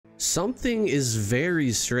Something is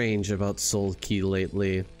very strange about Soulkey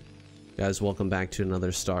lately. Guys, welcome back to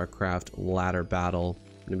another Starcraft ladder battle.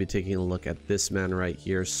 I'm going to be taking a look at this man right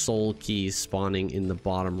here, Soulkey, spawning in the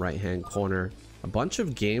bottom right-hand corner. A bunch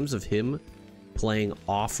of games of him playing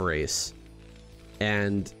Offrace.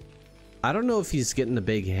 And I don't know if he's getting a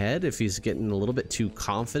big head, if he's getting a little bit too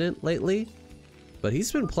confident lately, but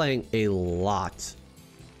he's been playing a lot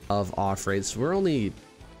of Offrace. We're only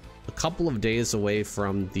a couple of days away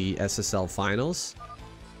from the SSL finals,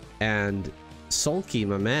 and Soulkey,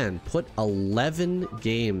 my man, put 11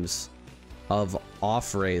 games of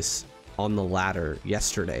Offrace on the ladder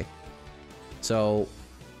yesterday. So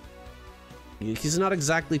he's not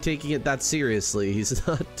exactly taking it that seriously. He's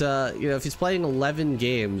not, you know, if he's playing 11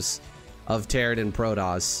 games of Terran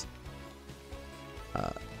Protoss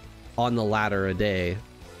on the ladder a day,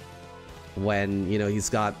 when, you know, he's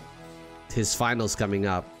got his finals coming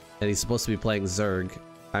up and he's supposed to be playing Zerg.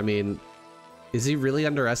 I mean, is he really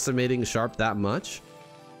underestimating Sharp that much?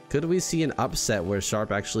 Could we see an upset where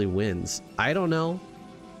Sharp actually wins? I don't know.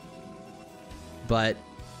 But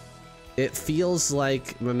it feels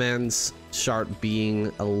like my man's Sharp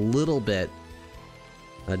being a little bit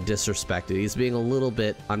disrespected. He's being a little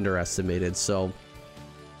bit underestimated. So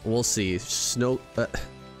we'll see.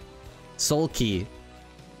 Soulkey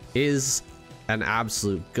is an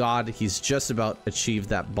absolute god. He's just about achieved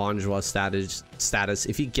that Broodwar status.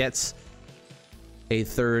 If he gets a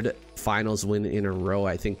third finals win in a row,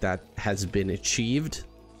 I think that has been achieved.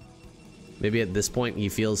 Maybe at this point he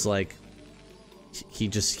feels like he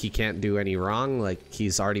can't do any wrong. Like,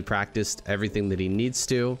 he's already practiced everything that he needs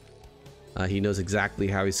to. He knows exactly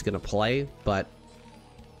how he's gonna play, but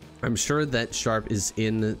I'm sure that Sharp is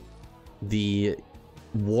in the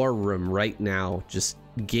war room right now, just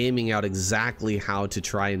gaming out exactly how to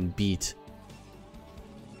try and beat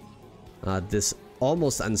this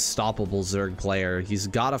almost unstoppable Zerg player. He's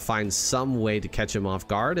got to find some way to catch him off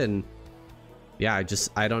guard, and yeah,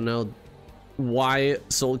 I don't know why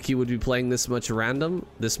Soulkey would be playing this much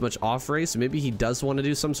Offrace. Maybe he does want to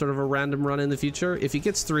do some sort of a random run in the future. If he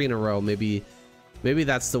gets 3 in a row, maybe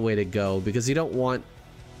that's the way to go, because you don't want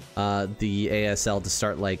the ASL to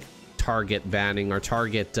start like target banning or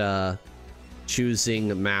target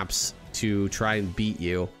choosing maps to try and beat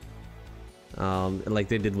you, like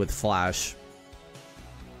they did with Flash.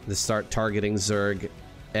 They start targeting Zerg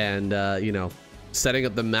and you know, setting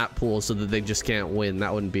up the map pool so that they just can't win.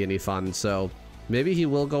 That wouldn't be any fun. So maybe he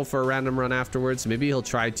will go for a random run afterwards. Maybe he'll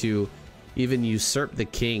try to even usurp the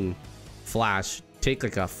king Flash, take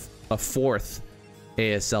like a fourth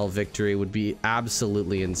ASL victory. Would be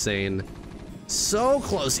absolutely insane. So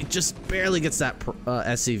close. He just barely gets that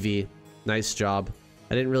SCV. Nice job.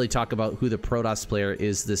 I didn't really talk about who the Protoss player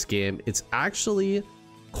is this game. It's actually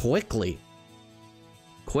Quickly,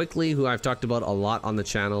 who I've talked about a lot on the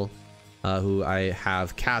channel, who I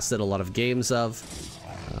have casted a lot of games of.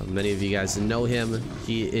 Many of you guys know him.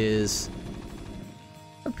 He is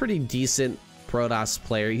a pretty decent Protoss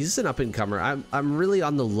player. He's an up-and-comer. I'm really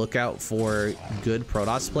on the lookout for good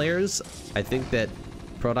Protoss players. I think that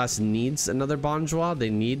Protoss needs another Broodwar.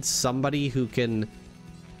 They need somebody who can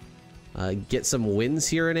get some wins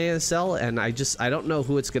here in ASL, and I don't know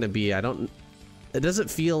who it's going to be. It doesn't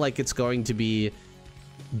feel like it's going to be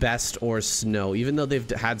Best or Snow, even though they've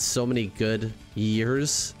had so many good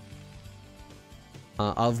years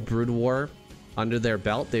of Broodwar under their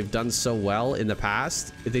belt. They've done so well in the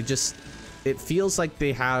past. It feels like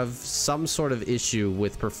they have some sort of issue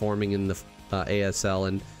with performing in the ASL,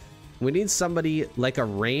 and we need somebody like a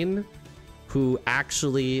Rain who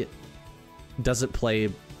actually doesn't play,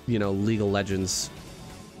 you know, League of Legends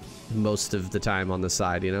most of the time on the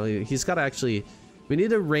side. You know, he's got to actually, we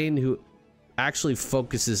need a Rain who actually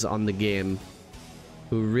focuses on the game,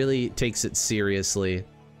 who really takes it seriously.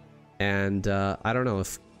 And I don't know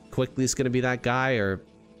if Quickly's gonna be that guy, or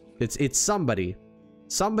it's somebody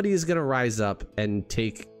is gonna rise up and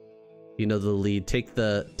take, you know, the lead, take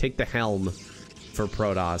the helm for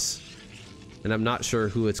Protoss. And I'm not sure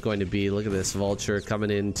who it's going to be. Look at this Vulture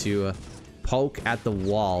coming in to poke at the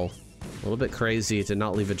wall. A little bit crazy to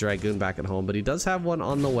not leave a Dragoon back at home, but he does have one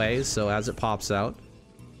on the way, so as it pops out,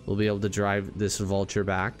 we'll be able to drive this Vulture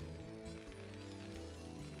back.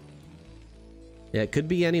 Yeah, it could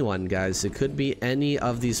be anyone, guys. It could be any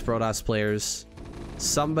of these Protoss players.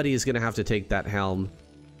 Somebody is going to have to take that helm.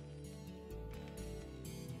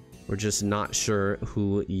 We're just not sure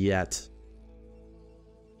who yet.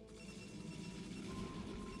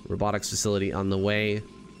 Robotics facility on the way.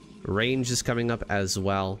 Range is coming up as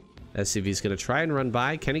well. SCV is going to try and run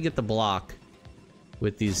by. Can he get the block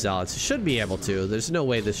with these zealots? Should be able to. There's no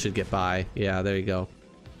way this should get by. Yeah, there you go.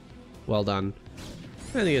 Well done.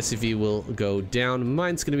 And the SCV will go down.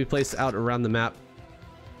 Mine's going to be placed out around the map.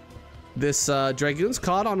 This Dragoon's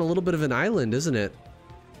caught on a little bit of an island, isn't it?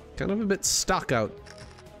 Kind of a bit stuck out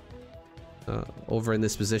over in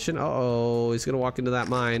this position. Uh-oh, he's going to walk into that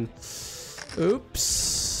mine.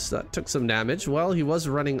 Oops, that took some damage. Well, he was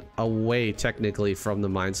running away technically from the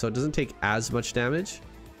mine, so it doesn't take as much damage.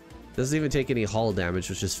 Doesn't even take any hull damage,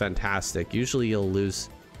 which is fantastic. Usually you'll lose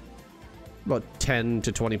about 10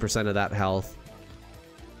 to 20% of that health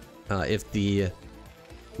if the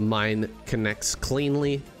mine connects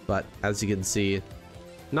cleanly, but as you can see,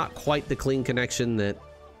 not quite the clean connection that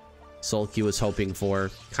Soulkey was hoping for.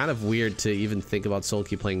 Kind of weird to even think about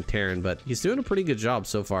Soulkey playing Terran, but he's doing a pretty good job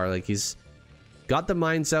so far. Like, he's got the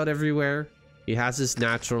mines out everywhere. He has his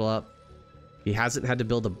natural up. He hasn't had to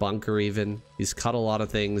build a bunker even. He's cut a lot of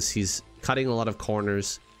things. He's cutting a lot of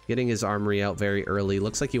corners, getting his armory out very early.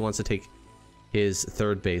 Looks like he wants to take his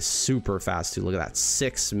third base super fast too. Look at that,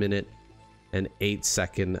 6 minute and 8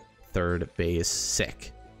 second third base.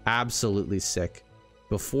 Sick, absolutely sick.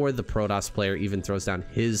 Before the Protoss player even throws down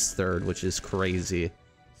his third, which is crazy.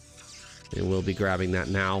 And we'll be grabbing that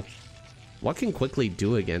now. What can quickly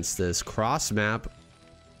do against this cross map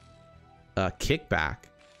kickback?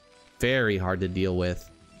 Very hard to deal with.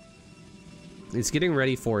 He's getting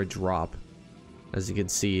ready for a drop. As you can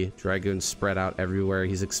see, Dragoons spread out everywhere.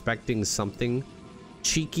 He's expecting something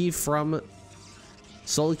cheeky from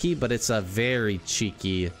Soulkey, but it's a very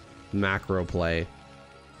cheeky macro play.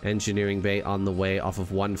 Engineering bay on the way off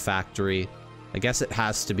of one factory. I guess it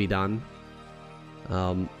has to be done.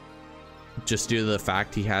 Just due to the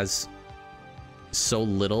fact he has so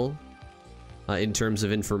little in terms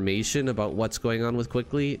of information about what's going on with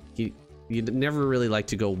Quickly. You'd never really like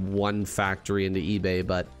to go one factory into eBay,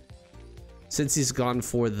 but since he's gone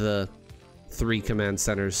for the 3 command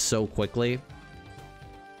centers so quickly,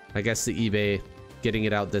 I guess the eBay getting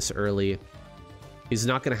it out this early, he's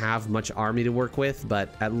not going to have much army to work with,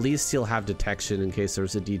 but at least he'll have detection in case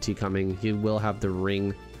there's a DT coming. He will have the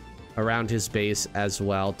ring around his base as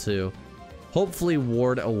well to hopefully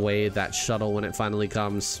ward away that shuttle when it finally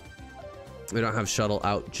comes. We don't have shuttle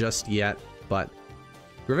out just yet, but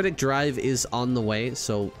Gravitic Drive is on the way,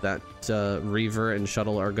 so that Reaver and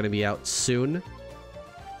shuttle are going to be out soon.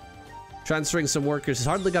 Transferring some workers. He's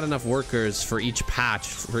hardly got enough workers for each patch,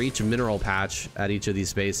 for each mineral patch at each of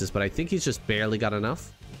these bases, but I think he's just barely got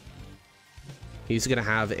enough. He's going to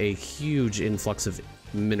have a huge influx of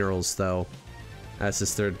minerals, though, as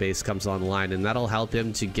his third base comes online, and that'll help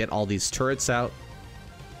him to get all these turrets out,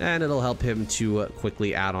 and it'll help him to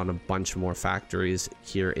quickly add on a bunch more factories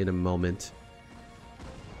here in a moment.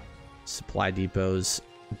 Supply depots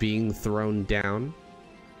being thrown down.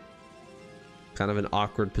 Kind of an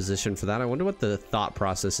awkward position for that. I wonder what the thought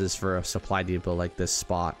process is for a supply depot like this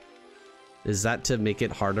spot. Is that to make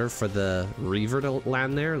it harder for the Reaver to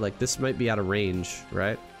land there? Like, this might be out of range,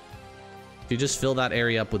 right? If you just fill that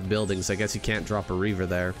area up with buildings, I guess you can't drop a Reaver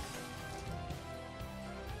there.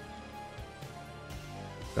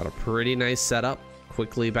 Got a pretty nice setup.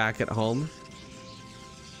 Quickly back at home.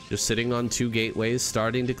 Just sitting on 2 gateways,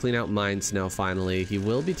 starting to clean out mines now finally. He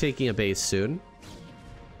will be taking a base soon.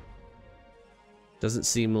 Doesn't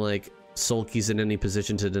seem like Soulkey's in any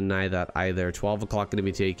position to deny that either. 12 o'clock going to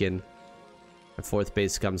be taken. A 4th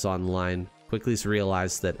base comes online. Quickly's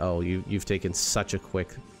realized that, oh, you've taken such a quick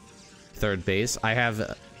 3rd base. I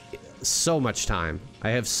have so much time. I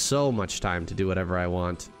have so much time to do whatever I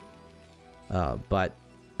want. But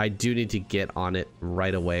I do need to get on it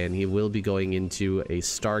right away, and he will be going into a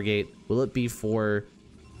Stargate. Will it be for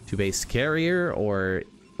 2-base carrier or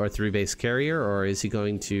 3-base carrier, or is he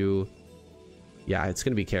going to... Yeah, it's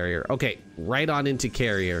going to be carrier. Okay, right on into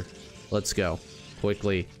carrier. Let's go.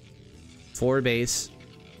 Quickly. 4-base.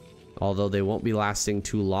 Although they won't be lasting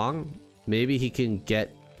too long. Maybe he can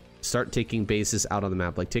start taking bases out on the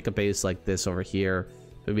map. Like, take a base like this over here.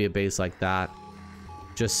 Maybe a base like that.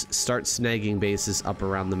 Just start snagging bases up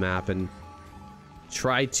around the map and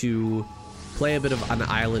try to play a bit of an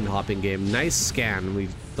island hopping game. Nice scan.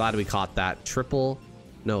 Glad we caught that. Double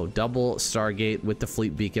Stargate with the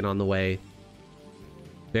fleet beacon on the way.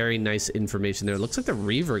 Very nice information there. Looks like the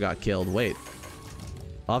Reaver got killed. Wait.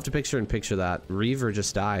 I'll have to picture that. Reaver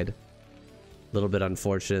just died. A little bit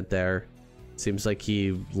unfortunate there. Seems like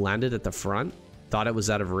he landed at the front. Thought it was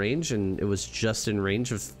out of range, and it was just in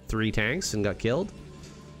range of 3 tanks and got killed.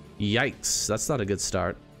 Yikes. That's not a good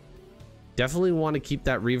start. Definitely want to keep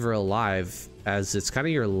that Reaver alive, as it's kind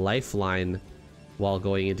of your lifeline while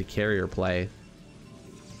going into carrier play.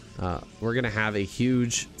 We're going to have a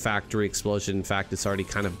huge factory explosion. In fact, it's already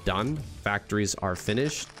kind of done. Factories are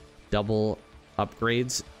finished. Double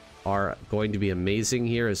upgrades are going to be amazing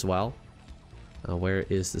here as well. Where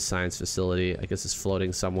is the science facility? I guess it's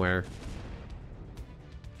floating somewhere.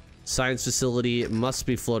 Science facility must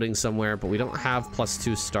be floating somewhere, but we don't have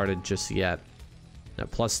 +2 started just yet.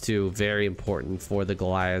 That +2, very important for the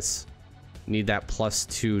Goliaths. Need that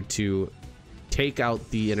 +2 to take out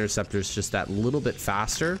the interceptors just that little bit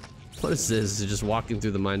faster. What is this? They're just walking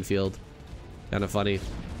through the minefield. Kind of funny.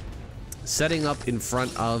 Setting up in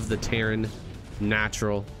front of the Terran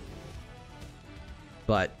natural.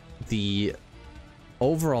 But the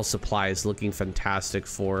overall supply is looking fantastic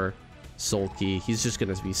for Soulkey. He's just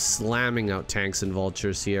going to be slamming out tanks and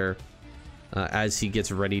vultures here as he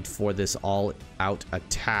gets ready for this all-out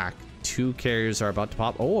attack. 2 carriers are about to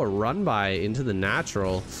pop. Oh, a run by into the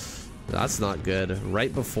natural. That's not good.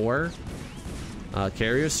 Right before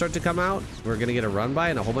carriers start to come out, we're going to get a run by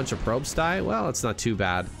and a whole bunch of probes die. Well, it's not too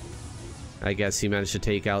bad. I guess he managed to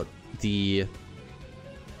take out the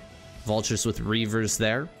vultures with reavers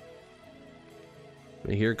there.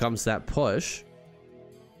 And here comes that push.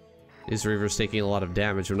 These reavers taking a lot of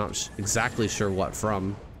damage. I'm not exactly sure what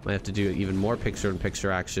from. Might have to do even more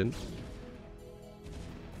picture-in-picture action.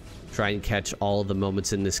 Try and catch all of the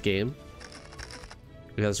moments in this game.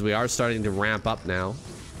 Because we are starting to ramp up now.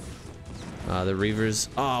 The reavers.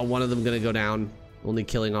 Oh, one of them gonna go down. Only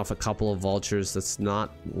killing off a couple of vultures. That's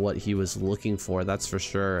not what he was looking for, that's for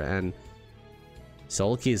sure. And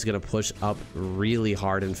Soulkey is gonna push up really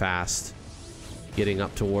hard and fast, getting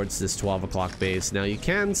up towards this 12 o'clock base. Now you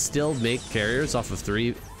can still make carriers off of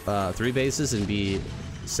three bases and be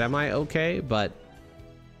semi-okay, but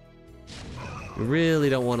we really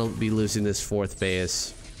don't want to be losing this 4th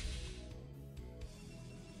base.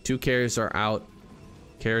 2 carriers are out.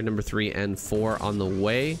 Carrier number 3 and 4 on the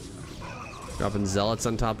way. Dropping zealots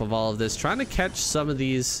on top of all of this. Trying to catch some of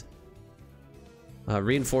these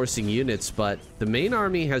reinforcing units, but the main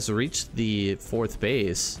army has reached the 4th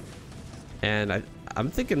base. And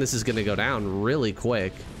I'm thinking this is going to go down really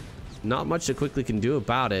quick. Not much that quickly can do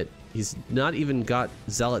about it. He's not even got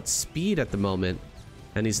zealot speed at the moment.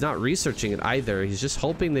 And he's not researching it either. He's just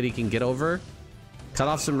hoping that he can get over, cut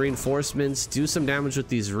off some reinforcements, do some damage with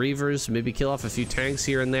these reavers, maybe kill off a few tanks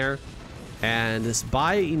here and there, and just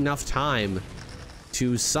buy enough time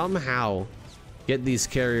to somehow get these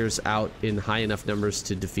carriers out in high enough numbers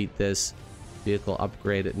to defeat this. Vehicle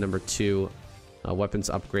upgrade at number 2. Weapons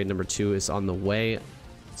upgrade number 2 is on the way.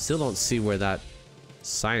 Still don't see where that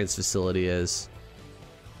science facility is.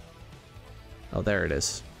 Oh, there it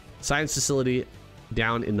is. Science facility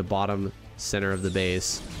down in the bottom center of the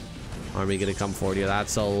base. Army gonna come forward here.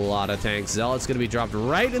 That's a lot of tanks. Zealot's gonna be dropped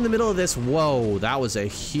right in the middle of this. Whoa, that was a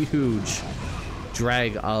huge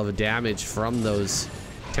drag of damage from those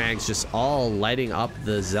tanks, just all lighting up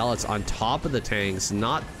the zealots on top of the tanks.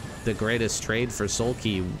 Not the greatest trade for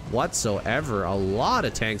Soulkey whatsoever. A lot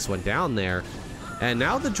of tanks went down there, and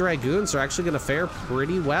now the dragoons are actually going to fare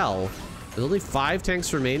pretty well. There's only 5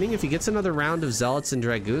 tanks remaining. If he gets another round of zealots and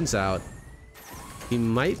dragoons out, he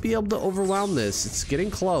might be able to overwhelm this. It's getting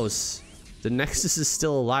close. The Nexus is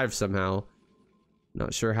still alive somehow.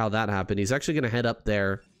 Not sure how that happened. He's actually going to head up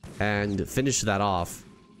there and finish that off.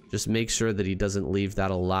 Just make sure that he doesn't leave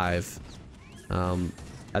that alive.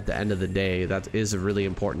 At the end of the day, that is a really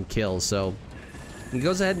important kill. So he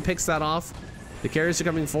goes ahead and picks that off. The carriers are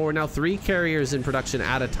coming forward now. 3 carriers in production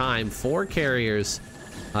at a time. 4 carriers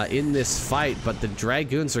in this fight, but the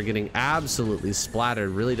dragoons are getting absolutely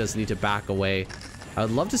splattered. Really does need to back away. I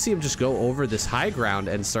would love to see him just go over this high ground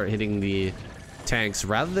and start hitting the tanks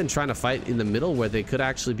rather than trying to fight in the middle where they could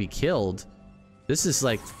actually be killed. This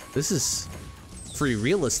is free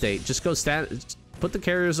real estate. Just go put the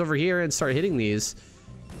carriers over here and start hitting these,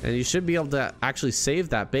 and you should be able to actually save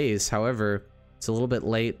that base. However, it's a little bit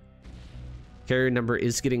late. Carrier number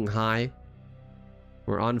is getting high.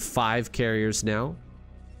 We're on 5 carriers now.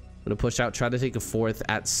 I'm gonna push out, try to take a 4th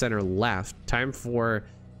at center left. Time for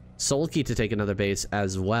Soulkey to take another base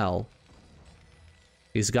as well.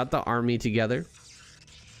 He's got the army together,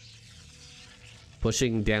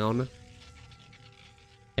 pushing down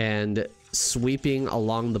and sweeping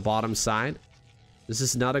along the bottom side. This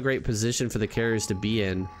is not a great position for the carriers to be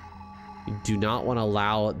in. You do not want to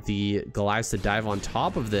allow the Goliaths to dive on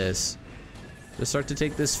top of this. To start to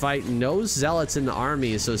take this fight. No zealots in the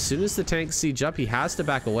army, so as soon as the tanks siege up, he has to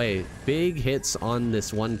back away. Big hits on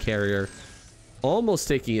this one carrier, almost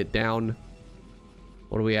taking it down.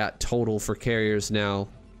 What are we at total for carriers now?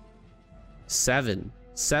 7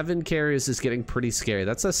 carriers is getting pretty scary.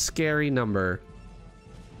 That's a scary number,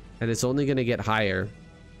 and it's only going to get higher.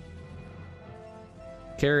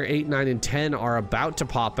 Carrier 8, 9, and 10 are about to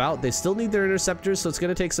pop out. They still need their interceptors, so it's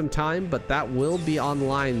going to take some time, but that will be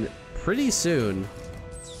online pretty soon.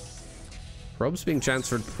 Probes being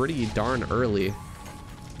transferred pretty darn early.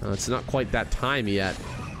 It's not quite that time yet.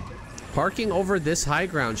 Parking over this high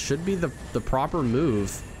ground should be the proper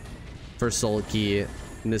move for Soulkey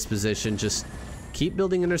in this position. Just keep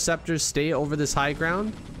building interceptors, stay over this high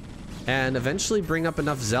ground, and eventually bring up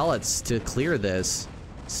enough zealots to clear this.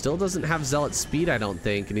 Still doesn't have zealot speed, I don't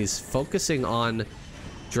think, and he's focusing on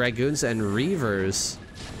dragoons and reavers.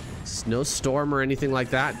 No storm or anything like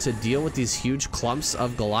that to deal with these huge clumps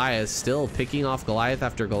of Goliath. Still picking off Goliath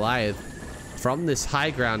after Goliath from this high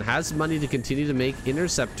ground. Has money to continue to make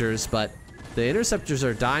interceptors, but the interceptors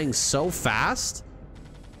are dying so fast.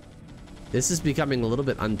 This is becoming a little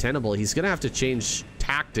bit untenable. He's gonna have to change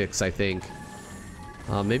tactics, I think.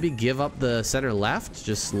 Maybe give up the center left,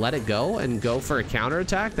 just let it go and go for a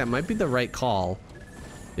counterattack. That might be the right call.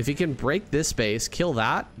 If he can break this base, kill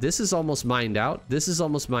that. This is almost mined out. This is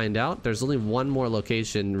almost mined out. There's only one more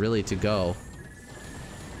location really to go.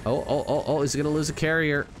 Oh, he's gonna lose a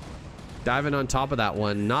carrier. Diving on top of that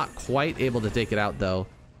one. Not quite able to take it out though.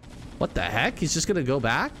 What the heck? He's just gonna go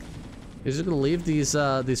back? He's just gonna leave these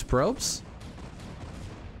probes?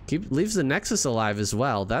 Leaves the Nexus alive as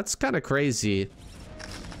well. That's kind of crazy.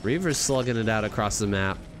 Reaver's slugging it out across the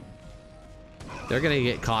map. They're gonna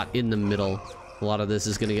get caught in the middle. A lot of this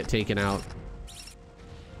is gonna get taken out.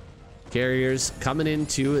 Carriers coming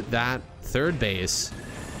into that third base.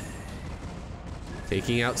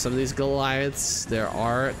 Taking out some of these Goliaths. There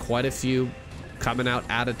are quite a few coming out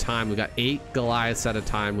at a time. We got 8 Goliaths at a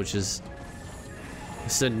time, which is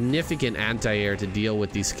significant anti-air to deal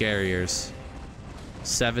with these carriers.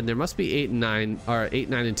 7. There must be 8 and 9, or 8,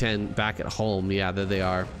 9, and 10 back at home. Yeah, there they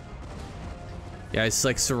are. Yeah, it's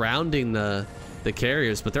like surrounding the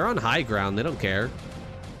carriers, but they're on high ground. They don't care.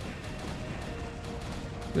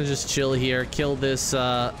 Let's just chill here. Kill this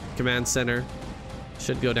command center.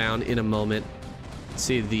 Should go down in a moment.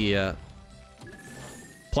 See the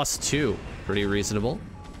 +2. Pretty reasonable.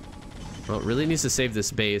 Well, it really needs to save this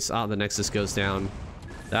base. Ah, the Nexus goes down.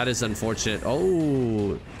 That is unfortunate.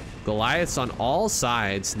 Oh, Goliath's on all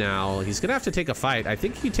sides now. He's gonna have to take a fight. I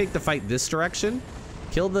think you take the fight this direction,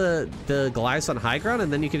 kill the Goliaths on high ground,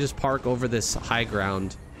 and then you can just park over this high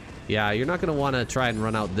ground. Yeah, you're not gonna want to try and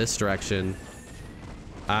run out this direction.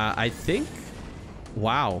 I think,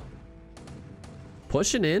 wow,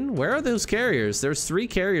 pushing in. Where are those carriers? There's 3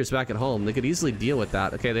 carriers back at home. They could easily deal with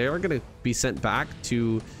that. Okay, they are gonna be sent back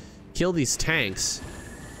to kill these tanks.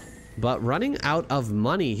 But running out of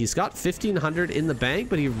money. He's got 1,500 in the bank,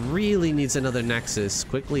 but he really needs another Nexus.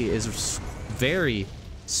 Quickly is very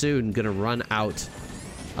soon gonna run out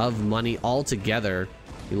of money altogether.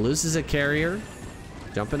 He loses a carrier.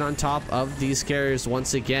 Jumping on top of these carriers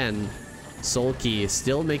once again. Soulkey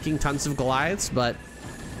still making tons of Goliaths, but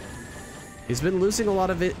he's been losing a lot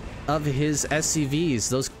of his SCVs.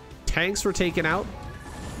 Those tanks were taken out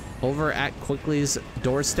over at Quickly's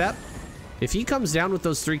doorstep. If he comes down with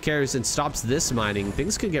those 3 carriers and stops this mining,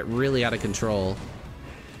 things could get really out of control.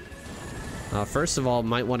 First of all,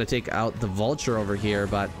 might want to take out the Vulture over here,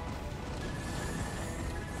 but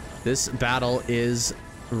this battle is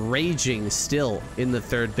raging still in the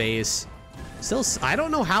third base. Still, I don't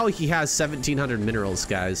know how he has 1,700 minerals,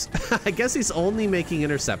 guys. I guess he's only making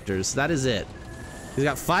interceptors. That is it. He's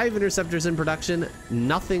got 5 interceptors in production,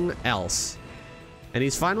 nothing else. And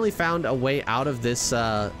he's finally found a way out of this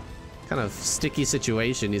kind of sticky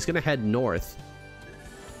situation. He's gonna head north.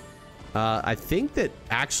 I think that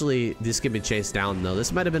actually this could be chased down though.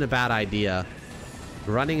 This might have been a bad idea.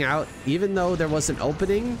 Running out, even though there was an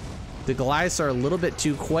opening, the Goliaths are a little bit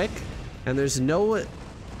too quick, and there's no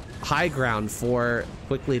high ground for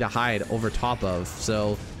Quickly to hide over top of.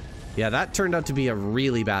 So yeah, that turned out to be a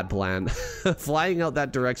really bad plan. Flying out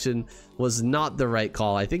that direction was not the right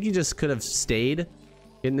call. I think he just could have stayed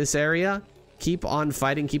in this area, keep on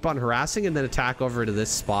fighting, keep on harassing, and then attack over to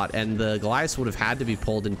this spot, and the Goliaths would have had to be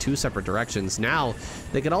pulled in 2 separate directions. Now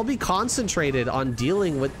they could all be concentrated on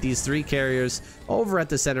dealing with these 3 carriers over at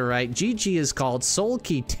the center right. GG is called.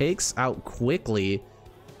 Soulkey takes out Quickly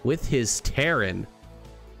with his Terran.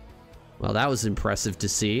 Well, that was impressive to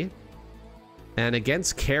see. And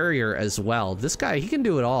against carrier as well. This guy, he can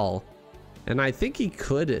do it all, and I think he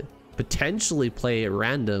could potentially play at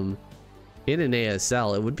random in an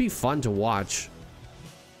ASL. It would be fun to watch.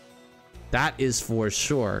 That is for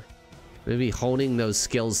sure. Maybe honing those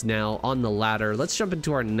skills now on the ladder. Let's jump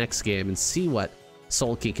into our next game and see what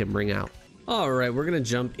Soulkey can bring out. All right, we're gonna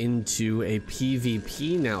jump into a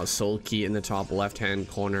PvP now. Soulkey in the top left-hand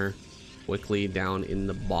corner, Quickly down in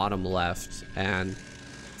the bottom left, and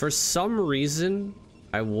For some reason,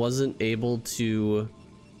 I wasn't able to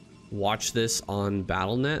watch this on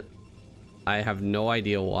Battle.net. I have no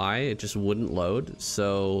idea why. It just wouldn't load.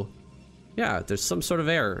 So, yeah, there's some sort of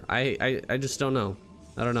error. I just don't know.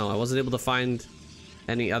 I don't know. I wasn't able to find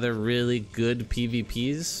any other really good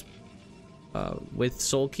PvPs with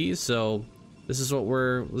Soulkey, so this is what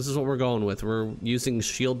we're going with. We're using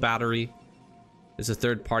Shield Battery. It's a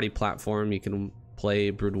third-party platform you can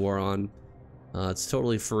play Broodwar on. It's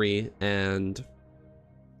totally free, and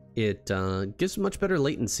it gives much better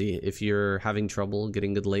latency if you're having trouble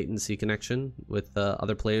getting good latency connection with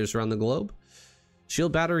other players around the globe.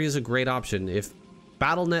 Shield Battery is a great option. If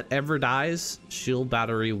Battle.net ever dies, Shield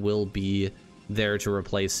Battery will be there to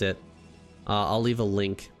replace it. I'll leave a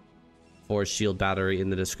link for Shield Battery in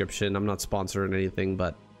the description. I'm not sponsored or anything,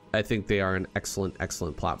 but I think they are an excellent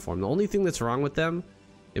platform. The only thing that's wrong with them,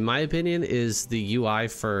 in my opinion, is the UI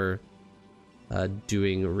for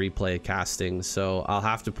doing replay casting. So I'll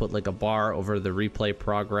have to put like a bar over the replay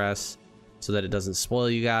progress so that it doesn't spoil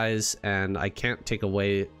you guys, and I can't take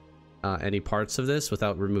away any parts of this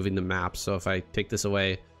without removing the map. So if I take this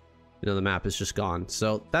away, you know, the map is just gone.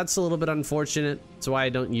 So that's a little bit unfortunate. That's why I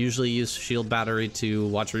don't usually use Shield Battery to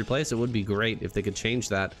watch replays. It would be great if they could change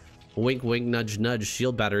that. Wink, wink, nudge, nudge,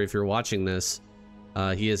 Shield Battery, if you're watching this.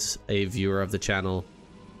 He is a viewer of the channel,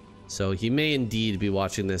 so he may indeed be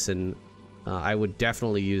watching this, and I would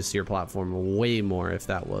definitely use your platform way more if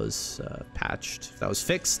that was patched, if that was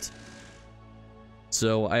fixed.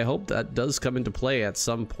 So I hope that does come into play at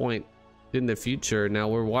some point in the future. Now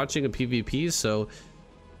we're watching a PvP, so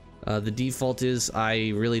the default is I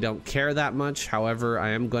really don't care that much. However, I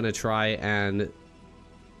am going to try and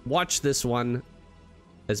watch this one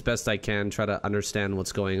as best I can, try to understand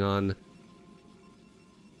what's going on.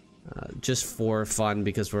 Just for fun,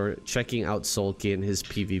 because we're checking out Soulkey and his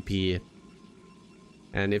PvP.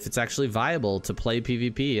 And if it's actually viable to play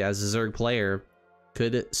PvP as a Zerg player,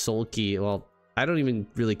 could Soulkey, well, I don't even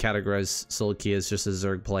really categorize Soulkey as just a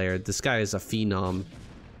Zerg player. This guy is a phenom.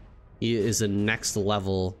 He is a next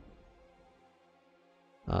level,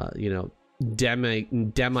 you know,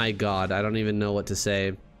 demigod. I don't even know what to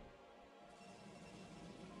say.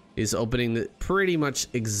 He's opening the pretty much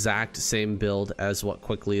exact same build as what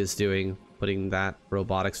Quickly is doing, putting that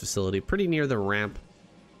robotics facility pretty near the ramp.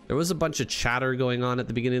 There was a bunch of chatter going on at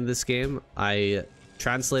the beginning of this game. I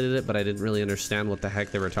translated it, but I didn't really understand what the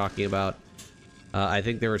heck they were talking about. I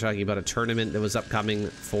think they were talking about a tournament that was upcoming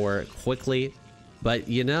for Quickly, but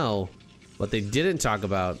you know, what they didn't talk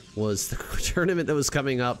about was the tournament that was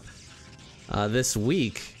coming up this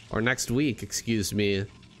week, or next week, excuse me.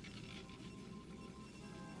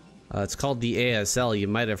 It's called the ASL. You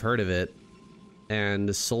might have heard of it. And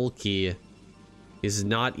Soulkey is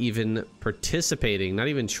not even participating, not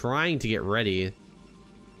even trying to get ready.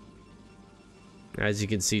 As you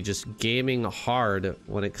can see, just gaming hard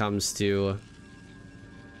when it comes to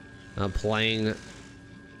playing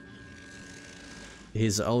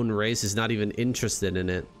his own race. Is not even interested in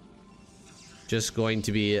it. Just going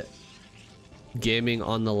to be gaming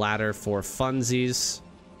on the ladder for funsies.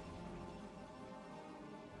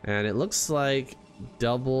 And it looks like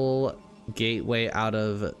double gateway out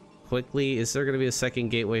of Quickly. Is there going to be a second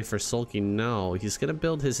gateway for Soulkey? No, he's going to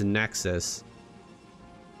build his Nexus.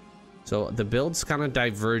 So the build's kind of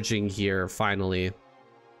diverging here, finally.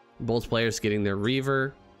 Both players getting their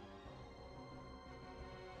Reaver.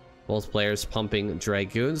 Both players pumping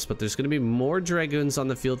Dragoons, but there's going to be more Dragoons on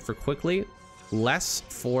the field for Quickly. Less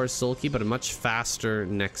for Soulkey, but a much faster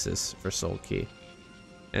Nexus for Soulkey.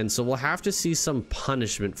 And so we'll have to see some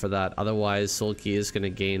punishment for that. Otherwise, Soulkey is going to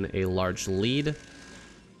gain a large lead.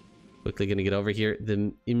 Quickly going to get over here.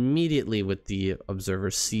 Then immediately with the observer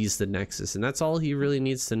sees the Nexus. And that's all he really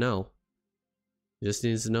needs to know. He just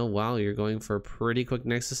needs to know, wow, you're going for a pretty quick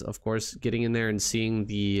Nexus. Of course, getting in there and seeing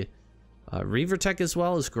the Reaver tech as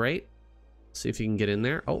well is great. See if you can get in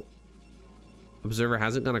there. Oh. Observer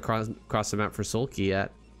hasn't gone across the map for Soulkey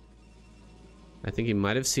yet. I think he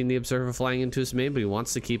might have seen the observer flying into his main, but he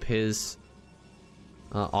wants to keep his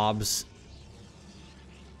obs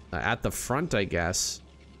at the front, I guess.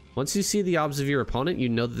 Once you see the obs of your opponent, you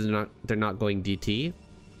know that they're not going DT,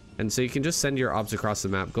 and so you can just send your obs across the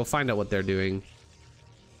map. Go find out what they're doing.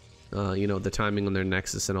 You know, the timing on their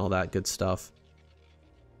Nexus and all that good stuff.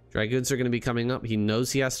 Dragoons are going to be coming up. He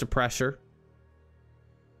knows he has to pressure.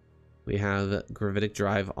 We have Gravitic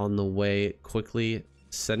Drive on the way quickly.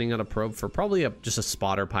 Sending out a probe for probably just a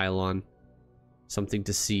spotter pylon. Something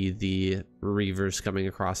to see the Reavers coming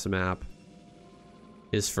across the map.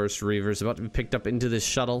 His first Reaver is about to be picked up into this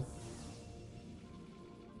shuttle.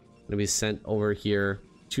 Gonna be sent over here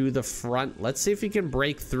to the front. Let's see if he can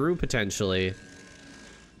break through potentially.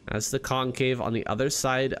 As the concave on the other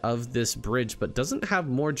side of this bridge, but doesn't have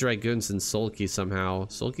more dragoons than Soulkey somehow.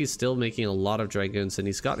 Soulkey's still making a lot of dragoons, and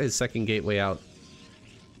he's got his second gateway out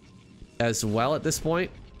as well at this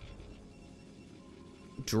point.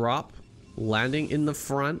 Drop, landing in the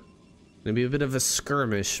front. Gonna be a bit of a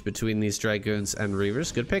skirmish between these dragoons and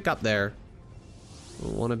reavers. Good pick up there.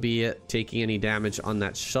 Don't want to be taking any damage on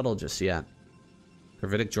that shuttle just yet.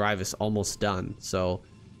 Gravitic drive is almost done, so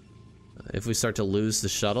if we start to lose the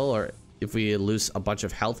shuttle, or if we lose a bunch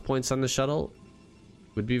of health points on the shuttle,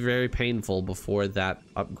 it would be very painful before that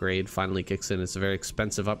upgrade finally kicks in. It's a very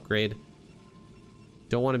expensive upgrade.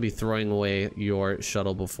 Don't want to be throwing away your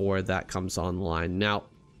shuttle before that comes online. Now,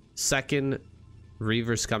 second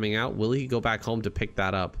reaver's coming out. Will he go back home to pick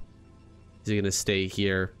that up? Is he going to stay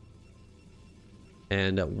here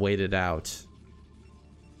and wait it out?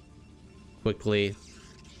 Quickly.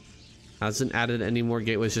 Hasn't added any more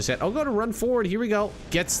gateways just yet. Oh, go to run forward. Here we go.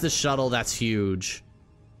 Gets the shuttle. That's huge.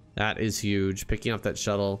 That is huge. Picking up that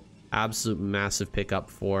shuttle. Absolute massive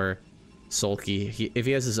pickup for Soulkey. If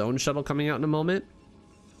he has his own shuttle coming out in a moment,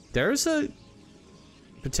 there's a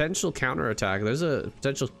potential counterattack. There's a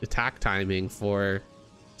potential attack timing for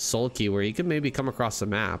Soulkey where he could maybe come across the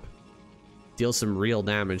map, deal some real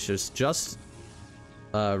damage. There's just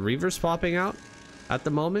reavers popping out at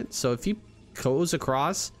the moment. So if he goes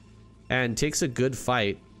across and takes a good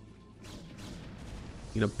fight,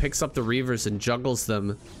 you know, picks up the reavers and juggles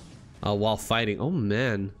them while fighting. Oh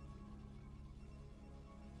man,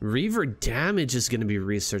 reaver damage is going to be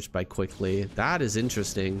researched by Quickly. That is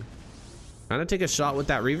interesting. Trying to take a shot with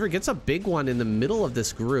that reaver. Gets a big one in the middle of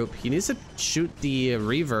this group. He needs to shoot the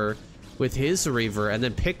reaver with his reaver and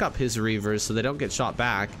then pick up his reavers so they don't get shot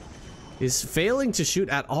back. He's failing to shoot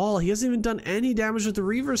at all. He hasn't even done any damage with the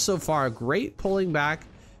reavers so far. Great pulling back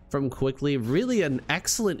from Quickly. Really an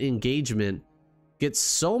excellent engagement. Gets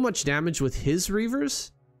so much damage with his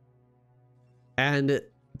reavers. And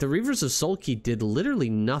the reavers of Soulkey did literally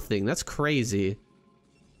nothing. That's crazy.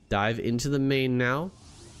 Dive into the main now.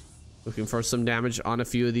 Looking for some damage on a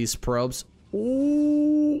few of these probes.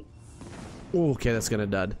 Ooh. Okay, that's gonna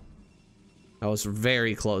dud. That was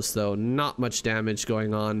very close though. Not much damage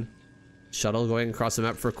going on. Shuttle going across the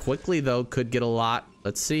map for Quickly though. Could get a lot.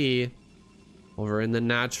 Let's see. Over in the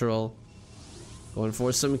natural. Going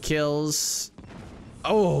for some kills.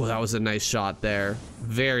 Oh, that was a nice shot there.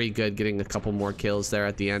 Very good, getting a couple more kills there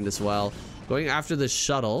at the end as well. Going after the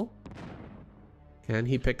shuttle. Can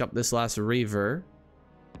he pick up this last reaver?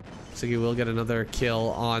 So he will get another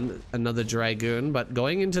kill on another dragoon, but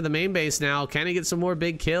going into the main base now. Can he get some more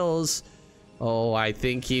big kills? Oh, I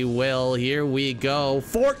think he will. Here we go.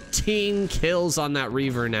 14 kills on that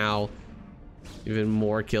reaver now. Even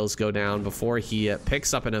more kills go down before he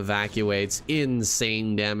picks up and evacuates.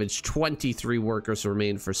 Insane damage. 23 workers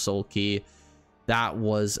remain for Soulkey. That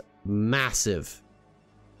was massive.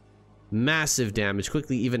 Massive damage.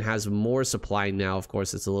 Quickly even has more supply now. Of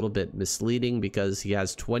course, it's a little bit misleading because he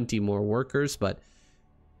has 20 more workers, but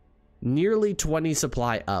nearly 20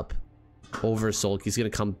 supply up over Soulkey. He's going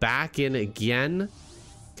to come back in again.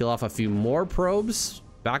 Kill off a few more probes.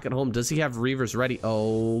 Back at home. Does he have reavers ready?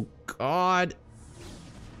 Oh, God.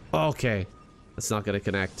 Okay. That's not going to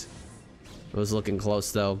connect. It was looking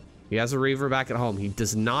close, though. He has a reaver back at home. He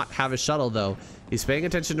does not have a shuttle, though. He's paying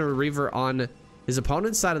attention to a reaver on his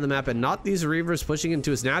opponent's side of the map and not these reavers pushing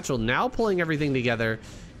into his natural. Now pulling everything together.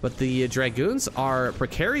 But the dragoons are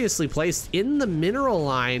precariously placed in the mineral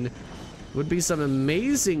line. Would be some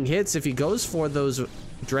amazing hits if he goes for those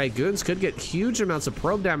dragoons. Could get huge amounts of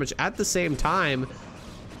probe damage at the same time.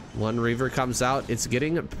 One reaver comes out. It's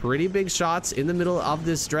getting pretty big shots in the middle of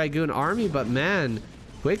this dragoon army, but man,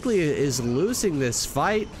 Quickly is losing this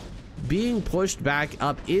fight, being pushed back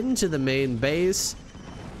up into the main base,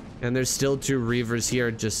 and there's still two reavers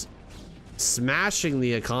here just smashing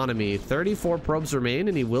the economy. 34 probes remain,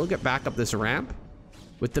 and he will get back up this ramp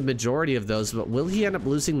with the majority of those, but will he end up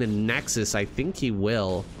losing the nexus? I think he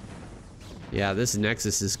will. Yeah, this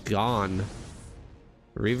nexus is gone.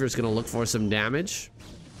 Reaver's gonna look for some damage.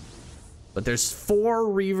 But there's 4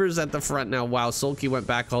 reavers at the front now. Wow, Soulkey went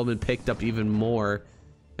back home and picked up even more.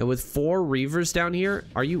 And with 4 reavers down here,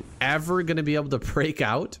 are you ever going to be able to break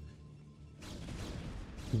out?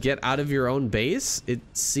 Get out of your own base? It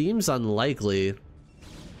seems unlikely.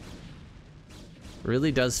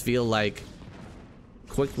 Really does feel like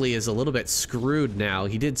Quickly is a little bit screwed now.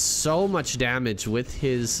 He did so much damage with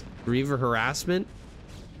his reaver harassment,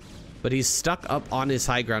 but he's stuck up on his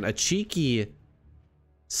high ground. A cheeky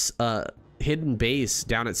hidden base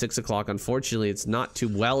down at 6 o'clock. Unfortunately, it's not too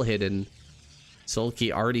well hidden.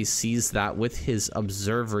 Soulkey already sees that with his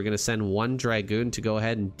observer. Gonna send one Dragoon to go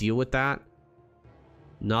ahead and deal with that.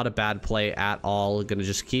 Not a bad play at all. Gonna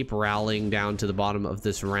just keep rallying down to the bottom of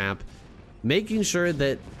this ramp, making sure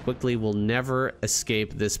that Quickly will never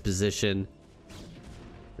escape this position.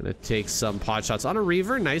 Gonna take some pot shots on a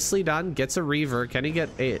Reaver. Nicely done. Gets a Reaver. Can he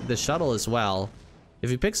get the shuttle as well? If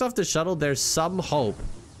he picks off the shuttle, there's some hope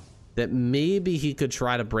that maybe he could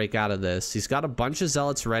try to break out of this. He's got a bunch of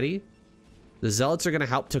Zealots ready. The Zealots are going to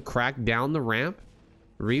help to crack down the ramp.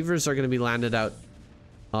 Reavers are going to be landed out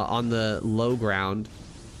on the low ground.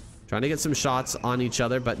 Trying to get some shots on each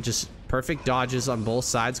other, but just perfect dodges on both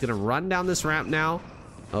sides. Going to run down this ramp now.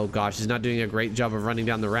 Oh gosh, he's not doing a great job of running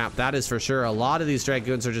down the ramp. That is for sure. A lot of these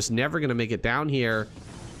Dragoons are just never going to make it down here,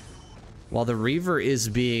 while the Reaver is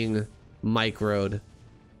being microed.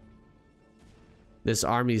 This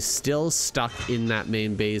army's still stuck in that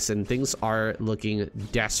main base, and things are looking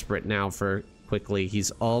desperate now for Quickly.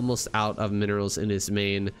 He's almost out of minerals in his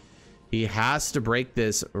main. He has to break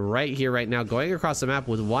this right here, right now. Going across the map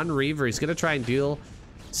with one Reaver. He's going to try and deal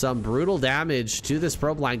some brutal damage to this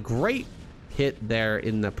probe line. Great hit there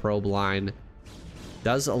in the probe line.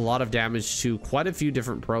 Does a lot of damage to quite a few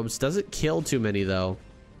different probes. Doesn't kill too many, though.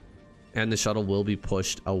 And the shuttle will be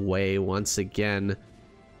pushed away once again.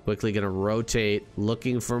 Quickly gonna rotate,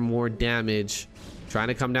 looking for more damage. Trying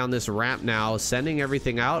to come down this ramp now, sending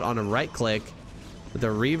everything out on a right click. With the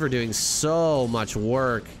Reaver doing so much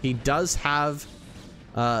work. He does have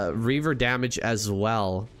Reaver damage as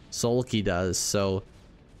well. Soulkey does. So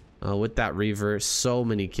with that Reaver, so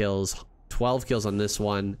many kills. 12 kills on this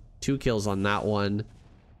one, 2 kills on that one.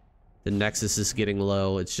 The Nexus is getting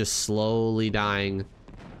low. It's just slowly dying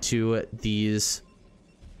to these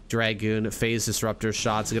Dragoon phase disruptor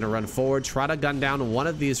shots. Gonna run forward, try to gun down one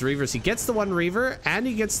of these Reavers. He gets the one Reaver and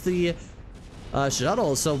he gets the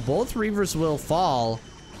shuttle, so both Reavers will fall.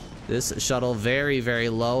 This shuttle very, very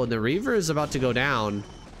low, and the Reaver is about to go down.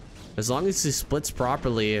 As long as he splits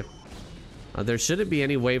properly, there shouldn't be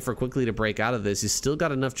any way for Quickly to break out of this. He's still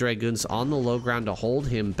got enough Dragoons on the low ground to hold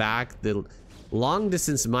him back. The long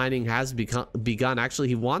distance mining has begun. Actually,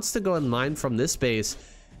 he wants to go and mine from this base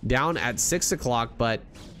down at 6 o'clock, but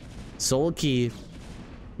Soulkey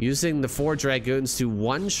using the 4 Dragoons to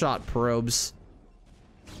one-shot probes,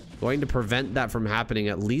 going to prevent that from happening,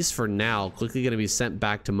 at least for now. Quickly going to be sent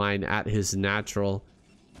back to mine at his natural,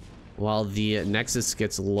 while the Nexus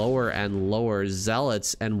gets lower and lower.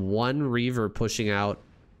 Zealots and one Reaver pushing out.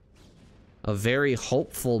 A very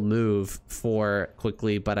hopeful move for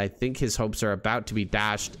Quickly, but I think his hopes are about to be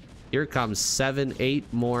dashed. Here comes 7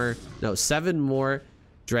 more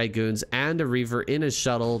Dragoons and a Reaver in his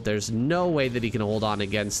shuttle. There's no way that he can hold on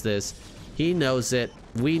against this. He knows it.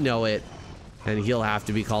 We know it. And he'll have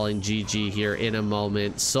to be calling GG here in a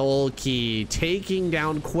moment. Soulkey taking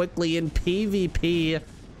down Quickly in PvP.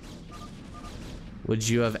 Would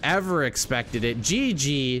you have ever expected it?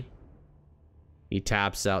 GG. He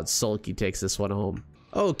taps out. Soulkey takes this one home.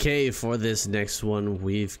 Okay, for this next one,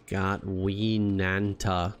 we've got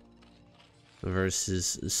Nanta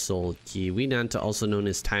versus Soulkey. Nanta, also known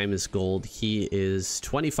as Time is Gold. He is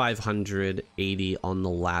 2,580 on the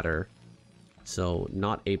ladder. So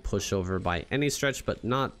not a pushover by any stretch, but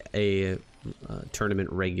not a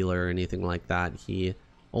tournament regular or anything like that. He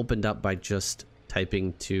opened up by just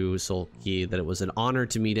typing to Soulkey that it was an honor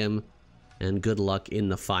to meet him and good luck in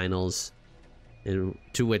the finals, and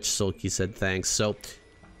to which Soulkey said thanks. So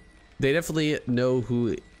they definitely know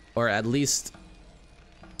who, or at least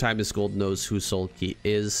Time is Gold knows who Soulkey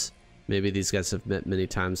is. Maybe these guys have met many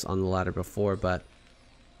times on the ladder before, but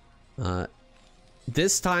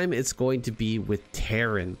this time it's going to be with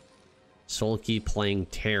Terran. Soulkey playing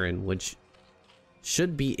Terran, which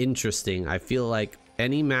should be interesting. I feel like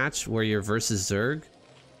any match where you're versus Zerg,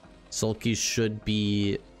 Soulkey should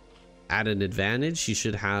be at an advantage. He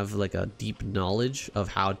should have like a deep knowledge of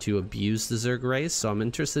how to abuse the Zerg race. So I'm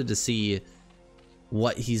interested to see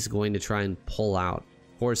what he's going to try and pull out.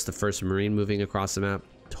 Of course, the first Marine moving across the map,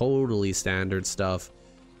 totally standard stuff.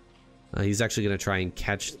 He's actually going to try and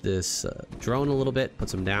catch this drone a little bit, put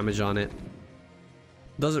some damage on it.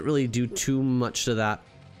 Doesn't really do too much to that.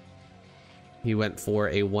 He went for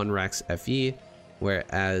a 1 Rex FE,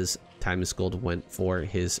 whereas Time is Gold went for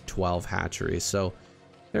his 12 hatchery. So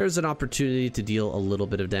there's an opportunity to deal a little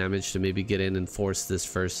bit of damage to maybe get in and force this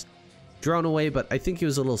first drone away, but I think he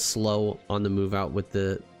was a little slow on the move out with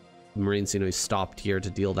the Marines. You know, he stopped here to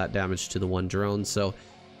deal that damage to the one drone, so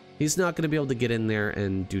he's not going to be able to get in there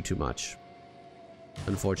and do too much.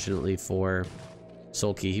 Unfortunately for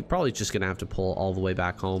Soulkey, he's probably just going to have to pull all the way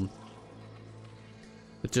back home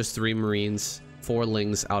with just 3 Marines. 4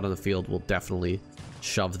 lings out on the field will definitely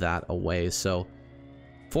shove that away. So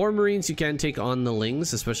 4 Marines, you can take on the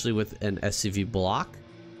lings, especially with an SCV block.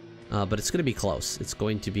 But it's going to be close. It's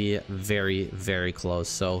going to be very, very close.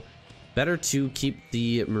 So better to keep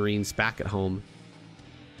the Marines back at home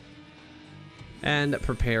and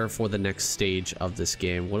prepare for the next stage of this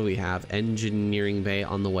game. What do we have? Engineering Bay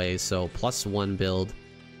on the way. So +1 build.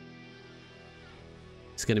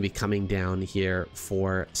 It's going to be coming down here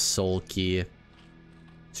for Soulkey.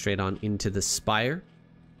 Straight on into the Spire.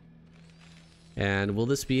 And will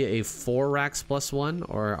this be a 4 racks +1,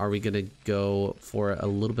 or are we going to go for a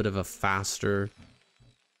little bit of a faster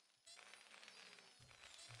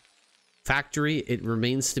factory? It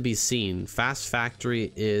remains to be seen. Fast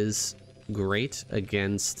factory is great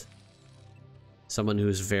against someone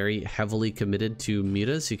who's very heavily committed to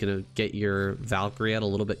mutas. You can get your Valkyrie out a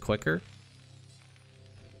little bit quicker.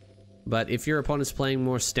 But if your opponent's playing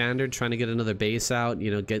more standard, trying to get another base out, you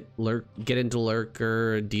know, get into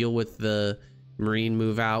lurker, deal with the Marine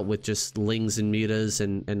move out with just lings and mutas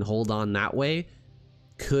and hold on that way,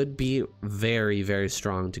 could be very, very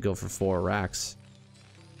strong to go for 4 racks.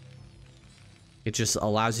 It just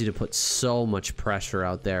allows you to put so much pressure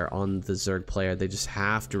out there on the Zerg player. They just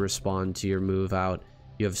have to respond to your move out.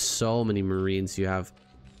 You have so many Marines. You have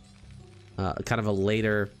kind of a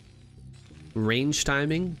later range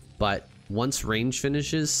timing, but once range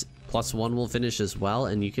finishes, +1 will finish as well,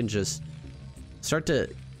 and you can just start to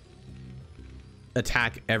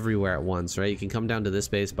attack everywhere at once, right? You can come down to this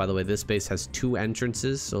base. By the way, this base has 2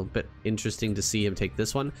 entrances, so a bit interesting to see him take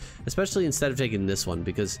this one, especially instead of taking this one,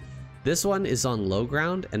 because this one is on low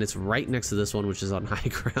ground and it's right next to this one, which is on high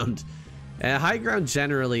ground. High ground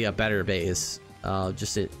generally a better base.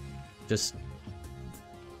 Just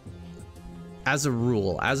as a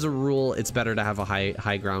rule, it's better to have a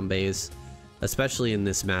high ground base, especially in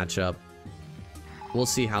this matchup. We'll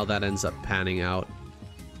see how that ends up panning out.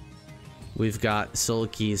 We've got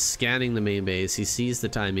Soulkey scanning the main base. He sees the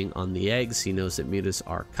timing on the eggs. He knows that mutas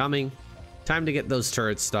are coming. Time to get those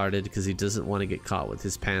turrets started because he doesn't want to get caught with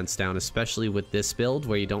his pants down, especially with this build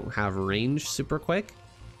where you don't have range super quick.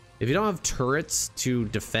 If you don't have turrets to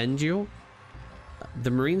defend you, the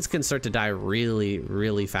Marines can start to die really,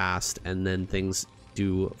 really fast, and then things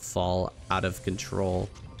do fall out of control.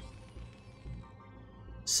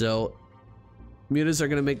 So mutas are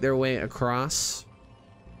going to make their way across,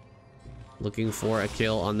 looking for a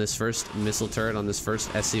kill on this first missile turret, on this first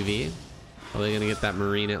SCV. Probably going to get that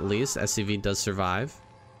Marine at least. SCV does survive.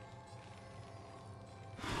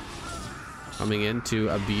 Coming in to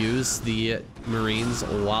abuse the Marines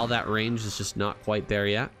while that range is just not quite there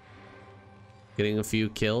yet. Getting a few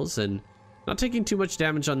kills and not taking too much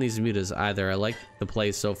damage on these mutas either. I like the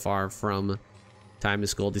play so far from Time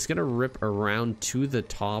is Gold. He's going to rip around to the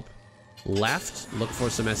top left, look for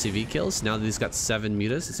some SCV kills. Now that he's got 7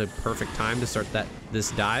 mutas, it's a perfect time to start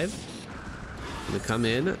this dive. Gonna come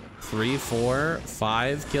in, 3, 4,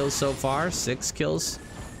 5 kills so far, 6 kills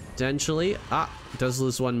potentially. Does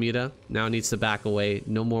lose 1 muta. Now needs to back away.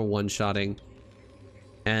 No more one-shotting.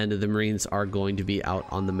 And the Marines are going to be out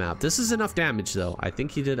on the map. This is enough damage though. I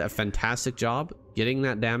think he did a fantastic job getting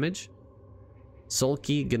that damage.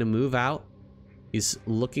 Soulkey gonna move out. He's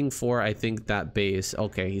looking for, I think, that base.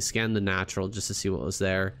 Okay, he scanned the natural just to see what was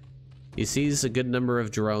there. He sees a good number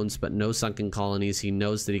of drones, but no sunken colonies. He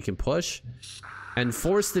knows that he can push and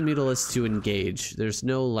force the mutalisks to engage. There's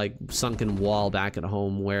no, like, sunken wall back at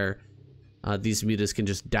home where these mutas can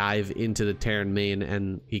just dive into the Terran main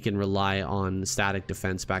and he can rely on static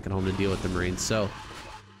defense back at home to deal with the Marines. So,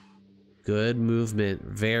 good movement.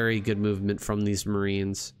 Very good movement from these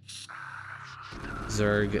Marines.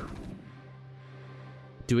 Zerg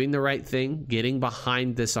doing the right thing, getting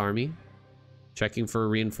behind this army, checking for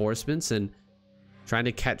reinforcements and trying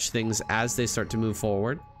to catch things as they start to move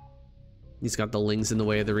forward. He's got the lings in the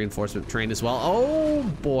way of the reinforcement train as well. Oh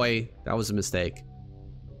boy, that was a mistake.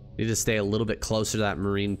 Need to stay a little bit closer to that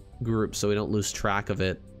Marine group so we don't lose track of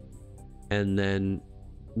it and then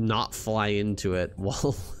not fly into it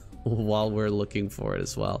while we're looking for it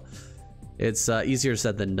as well. It's easier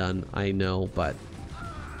said than done, I know, but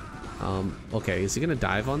okay, is he gonna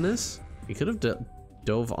dive on this? He could have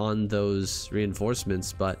dove on those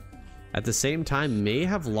reinforcements, but at the same time may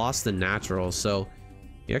have lost the natural, so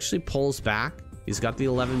he actually pulls back. He's got the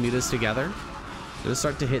 11 mutas together. Gonna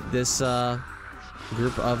start to hit this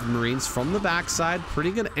group of Marines from the backside.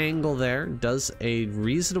 Pretty good angle there. Does a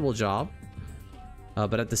reasonable job.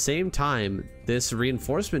 But at the same time, this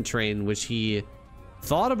reinforcement train, which he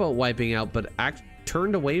thought about wiping out, but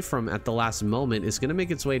turned away from at the last moment, is going to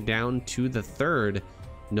make its way down to the third.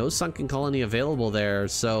 No sunken colony available there,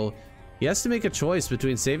 so He has to make a choice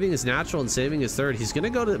between saving his natural and saving his third. He's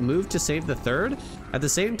gonna go to move to save the third. At the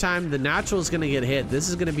same time, the natural is gonna get hit. This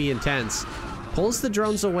is gonna be intense. Pulls the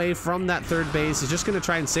drones away from that third base. He's just gonna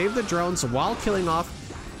try and save the drones while killing off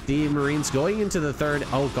the Marines going into the third.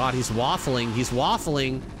 Oh god, he's waffling. He's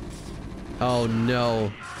waffling. Oh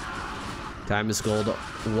no. Time is gold.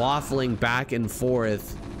 Waffling back and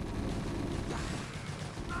forth.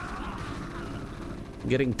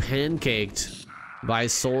 Getting pancaked by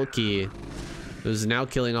Soulkey, who's now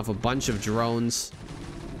killing off a bunch of drones.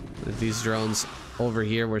 These drones over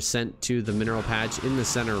here were sent to the mineral patch in the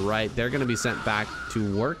center right. They're going to be sent back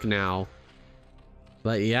to work now.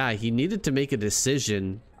 But yeah, he needed to make a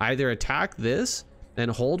decision. Either attack this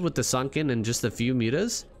and hold with the sunken and just a few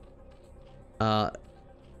mutas,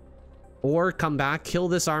 or come back, kill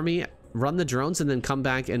this army, run the drones, and then come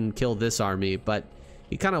back and kill this army. But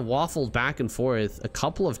he kind of waffled back and forth a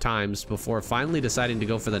couple of times before finally deciding to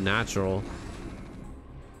go for the natural.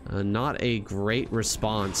 Not a great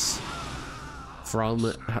response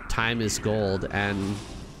from Time is Gold, and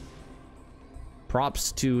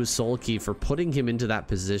props to Soulkey for putting him into that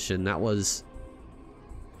position. That was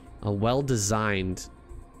a well-designed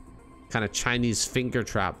kind of Chinese finger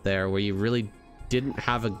trap there, where you really didn't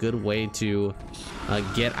have a good way to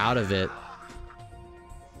get out of it.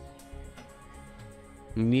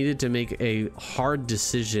 You needed to make a hard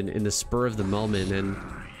decision in the spur of the moment, and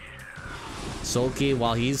Soulkey,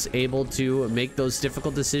 while he's able to make those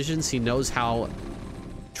difficult decisions, he knows how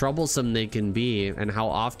troublesome they can be and how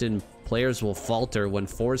often players will falter when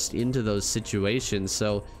forced into those situations.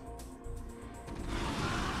 So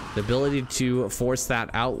the ability to force that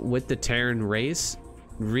out with the Terran race,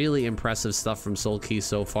 really impressive stuff from Soulkey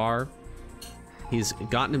so far. He's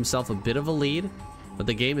gotten himself a bit of a lead, but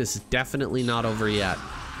the game is definitely not over yet.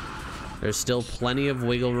 There's still plenty of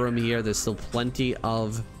wiggle room here. There's still plenty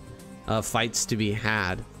of fights to be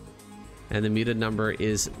had, and the muted number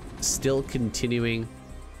is still continuing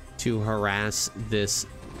to harass this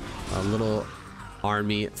little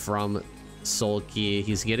army from Soulkey.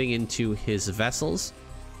 He's getting into his vessels,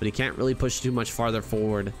 but he can't really push too much farther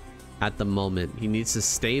forward at the moment. He needs to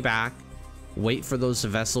stay back, wait for those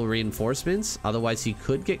vessel reinforcements, otherwise he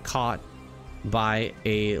could get caught by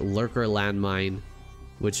a lurker landmine,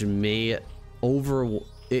 which may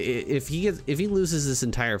if he loses this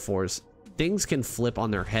entire force, things can flip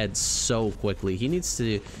on their heads so quickly. He needs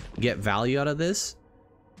to get value out of this,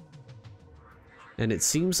 and it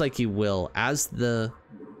seems like he will as the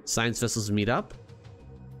science vessels meet up.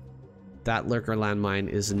 That lurker landmine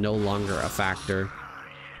is no longer a factor.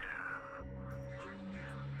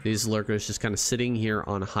 These lurkers just kind of sitting here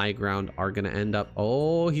on high ground are going to end up...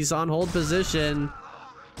 Oh, he's on hold position,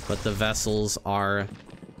 but the vessels are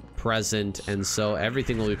present, and so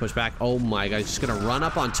everything will be pushed back. Oh my god, he's just gonna run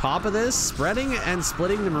up on top of this, spreading and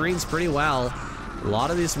splitting the Marines pretty well. A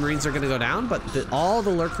lot of these Marines are gonna go down, but all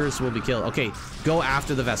the lurkers will be killed. Okay, go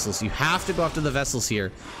after the vessels. You have to go after the vessels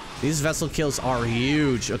here. These vessel kills are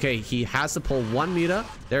huge. Okay, he has to pull one muta.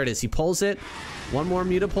 There it is. He pulls it. One more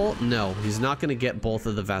muta pull. No, he's not gonna get both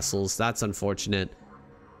of the vessels. That's unfortunate.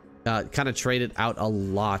 Kind of traded out a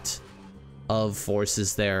lot of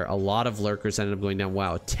forces there. A lot of lurkers ended up going down.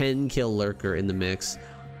 Wow, 10 kill lurker in the mix.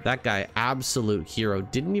 That guy, absolute hero.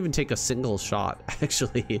 Didn't even take a single shot,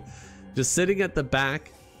 actually. Just sitting at the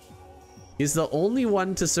back. He's the only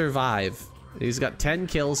one to survive. He's got 10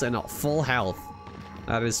 kills and full health.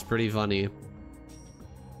 That is pretty funny.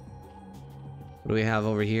 What do we have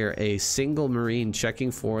over here? A single Marine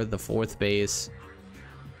checking for the 4th base.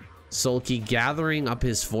 Soulkey gathering up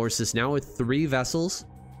his forces now with 3 vessels.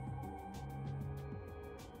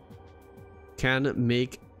 Can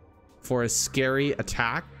make for a scary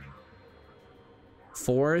attack.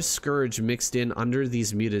 4 Scourge mixed in under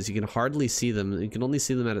these mutas. You can hardly see them. You can only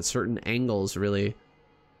see them at certain angles, really.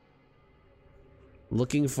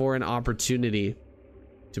 Looking for an opportunity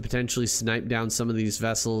to potentially snipe down some of these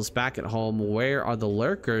vessels. Back at home, where are the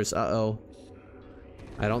lurkers? Uh-oh.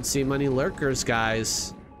 I don't see many lurkers,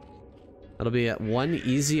 guys. That'll be at 1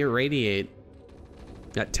 easy irradiate.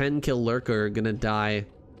 That 10 kill lurker gonna die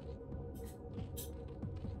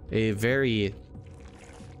a very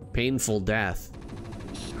painful death.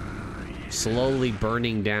 Slowly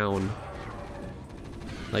burning down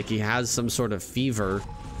like he has some sort of fever,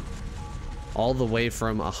 all the way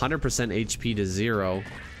from 100% HP to 0.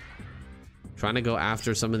 Trying to go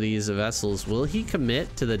after some of these vessels. Will he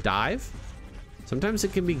commit to the dive? Sometimes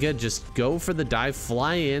it can be good. Just go for the dive,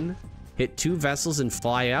 fly in, hit 2 vessels and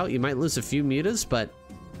fly out. You might lose a few mutas, but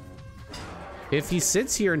if he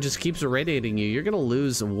sits here and just keeps irradiating you, you're gonna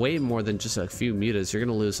lose way more than just a few mutas. You're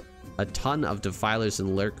gonna lose a ton of defilers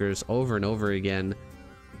and lurkers over and over again.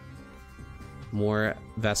 More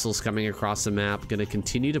vessels coming across the map. Gonna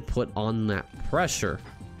continue to put on that pressure.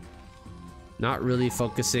 Not really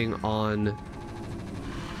focusing on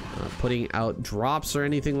putting out drops or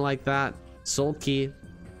anything like that. Soulkey,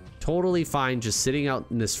 totally fine just sitting out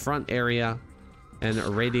in this front area and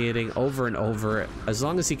irradiating over and over, as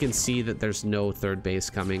long as he can see that there's no third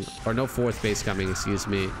base coming, or no fourth base coming, excuse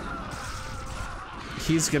me.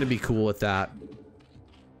 He's gonna be cool with that.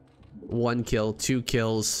 1 kill, 2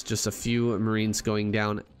 kills, just a few Marines going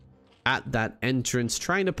down at that entrance,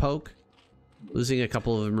 trying to poke. Losing a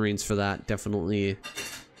couple of Marines for that, definitely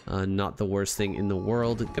not the worst thing in the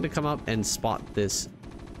world. Gonna come up and spot this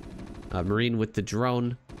Marine with the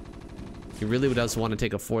drone. He really does want to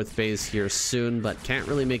take a fourth base here soon, but can't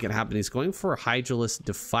really make it happen. He's going for a Hydralisk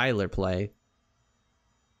Defiler play.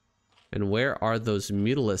 And where are those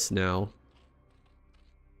Mutalisks now?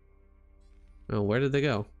 Oh, where did they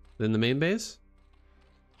go? In the main base?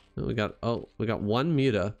 Oh, we got 1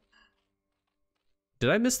 Muta. Did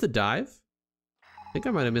I miss the dive? I think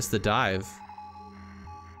I might have missed the dive.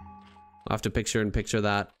 I'll have to picture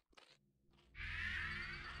that.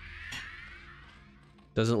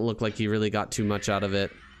 Doesn't look like he really got too much out of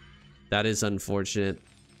it. That is unfortunate.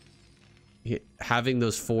 Having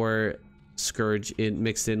those 4 Scourge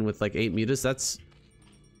mixed in with like 8 Mutas, that's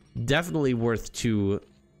definitely worth 2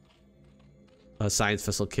 Science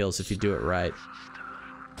Vessel kills if you do it right.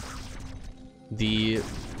 The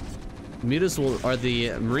Mutas will, or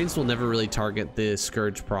the Marines will never really target the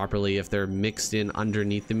Scourge properly if they're mixed in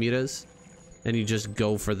underneath the Mutas, and you just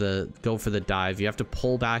go for the dive. You have to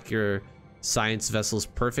pull back your Science Vessels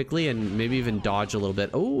perfectly and maybe even dodge a little bit.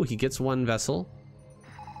 Oh, he gets 1 vessel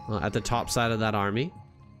at the top side of that army.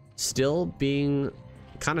 Still being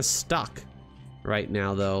kind of stuck right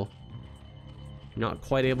now though. Not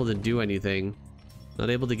quite able to do anything. Not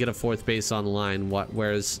able to get a 4th base online,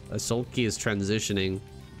 whereas Soulkey is transitioning.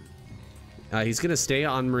 He's gonna stay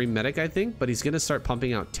on Marine Medic, I think, but he's gonna start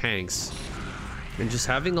pumping out tanks. And just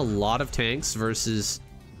having a lot of tanks versus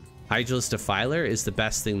Hydralisk Defiler is the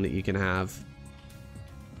best thing that you can have.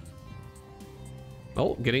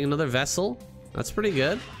 Oh, getting another vessel. That's pretty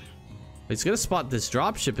good. He's gonna spot this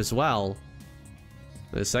dropship as well.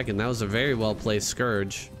 Wait a second, that was a very well placed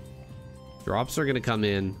Scourge. Drops are gonna come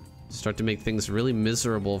in, start to make things really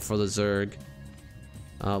miserable for the Zerg.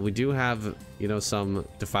 We do have, you know, some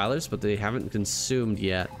Defilers, but they haven't consumed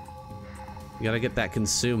yet. You gotta get that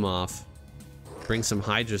consume off. Bring some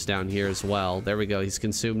Hydras down here as well. There we go. He's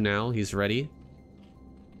consumed now. He's ready.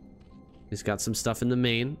 He's got some stuff in the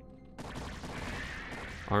main.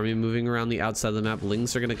 Army moving around the outside of the map.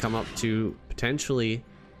 Lings are going to come up to potentially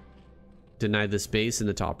deny this base in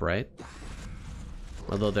the top right.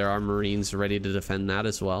 Although there are Marines ready to defend that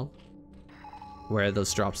as well. Where are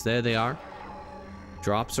those drops? There they are.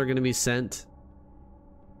 Drops are going to be sent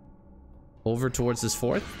over towards this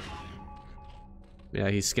 4th. Yeah,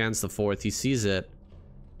 he scans the 4th. He sees it.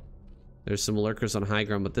 There's some lurkers on high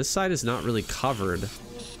ground, but this side is not really covered.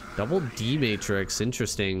 Double D matrix.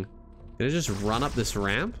 Interesting. Gonna just run up this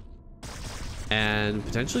ramp and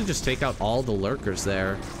potentially just take out all the lurkers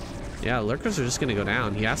there. Yeah, lurkers are just gonna go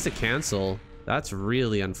down. He has to cancel. That's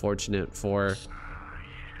really unfortunate for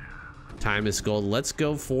Time is Gold. Let's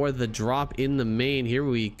go for the drop in the main. Here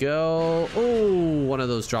we go. Oh, one of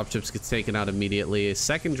those drop ships gets taken out immediately. A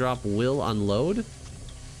second drop will unload.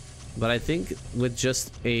 But I think with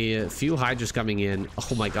just a few Hydras coming in,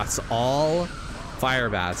 oh my god, it's all fire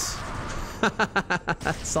bats.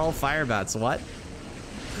 It's all fire bats, what?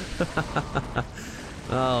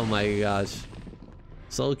 Oh my gosh.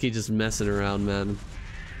 Soulkey just messing around, man.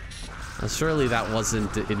 Surely that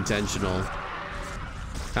wasn't intentional.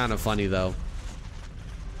 Kind of funny though.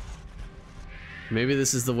 Maybe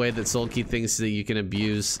this is the way that Soulkey thinks that you can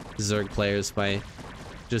abuse Zerg players, by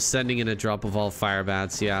just sending in a drop of all fire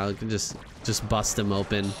bats. Yeah, you can just bust them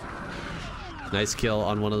open. Nice kill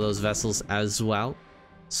on one of those vessels as well.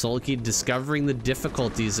 Soulkey discovering the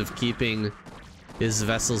difficulties of keeping his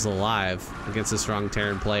vessels alive against a strong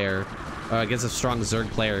Terran player, or against a strong Zerg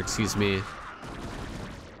player, excuse me.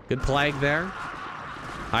 Good plague there.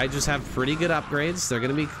 Hydras have pretty good upgrades. They're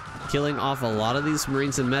going to be killing off a lot of these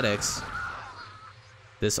Marines and Medics.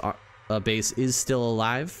 This base is still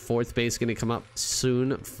alive. 4th base going to come up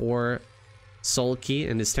soon for Soulkey,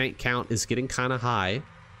 and his tank count is getting kind of high.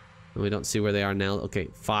 And we don't see where they are now. Okay,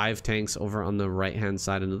 5 tanks over on the right-hand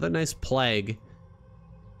side. Another nice plague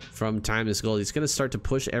from Time is Gold. He's going to start to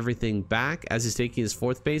push everything back as he's taking his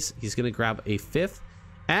 4th base. He's going to grab a 5th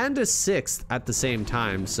and a 6th at the same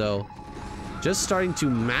time. So just starting to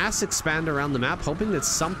mass expand around the map, hoping that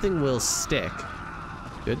something will stick.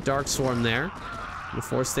 Good Dark Swarm there. Gonna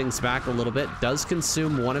force things back a little bit. Does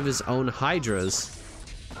consume one of his own Hydras.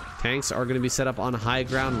 Tanks are going to be set up on high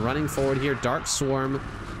ground, running forward here. Dark Swarm.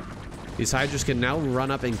 These Hydras can now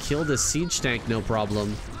run up and kill this siege tank, no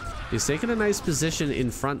problem. He's taken a nice position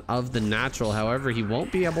in front of the natural. However, he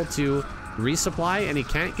won't be able to resupply, and he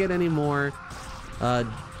can't get any more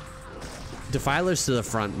defilers to the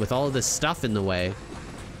front with all of this stuff in the way.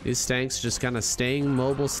 These tanks just kind of staying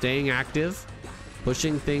mobile, staying active.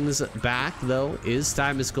 Pushing things back, though, is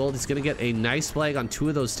Time is Gold. He's going to get a nice plague on 2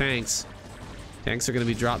 of those tanks. Tanks are going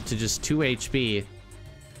to be dropped to just 2 HP.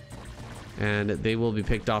 And they will be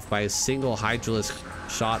picked off by a single Hydralisk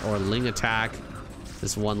shot or Ling attack.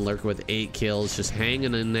 This one lurker with 8 kills, just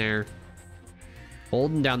hanging in there.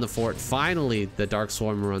 Holding down the fort. Finally, the Dark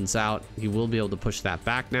Swarm runs out. He will be able to push that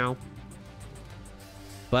back now.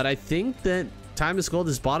 But I think that Time is Gold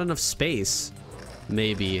has bought enough space,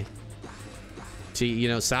 maybe, to, you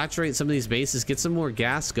know, saturate some of these bases, get some more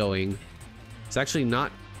gas going. It's actually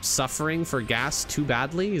not suffering for gas too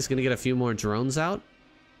badly. He's going to get a few more drones out.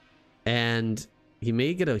 And he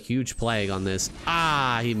may get a huge plague on this.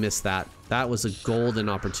 Ah, he missed that. That was a golden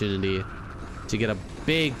opportunity to get a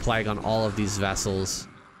big plague on all of these vessels.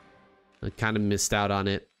 I kind of missed out on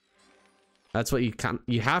it. That's what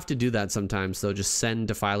you have to do that sometimes, though. Just send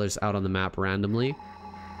defilers out on the map randomly,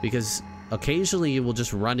 because occasionally you will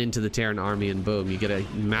just run into the Terran army and boom, you get a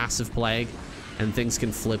massive plague and things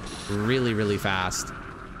can flip really, really fast.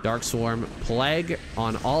 Dark Swarm, plague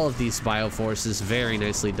on all of these bioforces. Very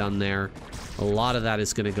nicely done there. A lot of that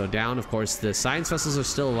is going to go down. Of course, the science vessels are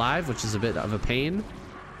still alive, which is a bit of a pain.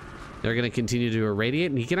 They're going to continue to irradiate,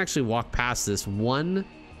 and he can actually walk past this. One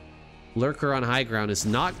lurker on high ground is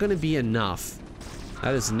not going to be enough.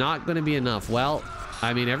 That is not going to be enough. Well,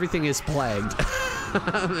 I mean, everything is plagued.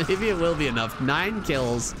 Maybe it will be enough. 9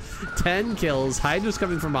 kills, 10 kills. Hydra's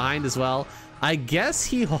coming from behind as well. I guess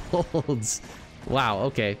he holds. Wow,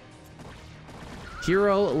 okay.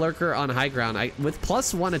 Hero lurker on high ground. With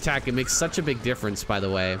 +1 attack, it makes such a big difference, by the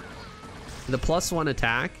way. The +1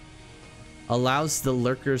 attack allows the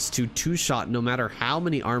lurkers to 2-shot no matter how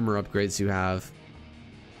many armor upgrades you have.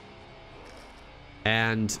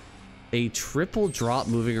 And a triple drop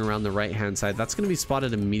moving around the right-hand side. That's going to be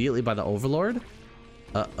spotted immediately by the Overlord.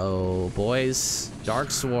 Uh-oh, boys. Dark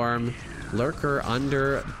Swarm. Lurker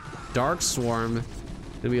under Dark Swarm.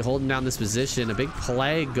 Gonna be holding down this position. A big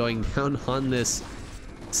plague going down on this.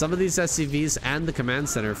 Some of these SCVs and the command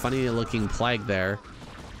center. Funny looking plague there.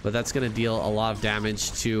 But that's gonna deal a lot of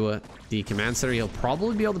damage to the command center. He'll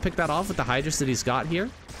probably be able to pick that off with the Hydras that he's got here.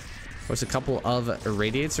 Of course, a couple of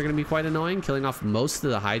irradiates are gonna be quite annoying, killing off most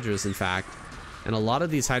of the Hydras, in fact. And a lot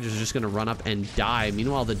of these Hydras are just gonna run up and die.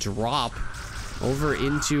 Meanwhile, the drop over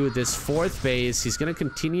into this 4th base. He's gonna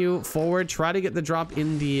continue forward, try to get the drop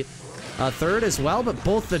in the 3rd as well, but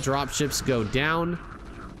both the drop ships go down.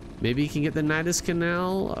 Maybe he can get the Nidus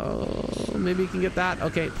Canal. Oh, maybe he can get that.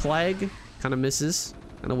 Okay, plague kind of misses,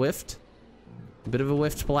 kind of whiffed. A bit of a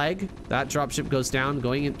whiffed plague. That dropship goes down,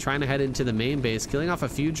 going in, trying to head into the main base, killing off a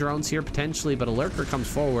few drones here potentially, but a lurker comes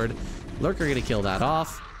forward. Lurker gonna kill that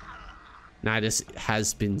off. Nidus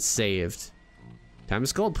has been saved. Time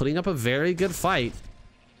is Gold putting up a very good fight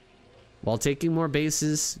while taking more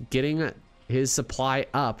bases, getting his supply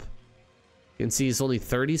up. You can see he's only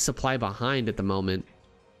 30 supply behind at the moment.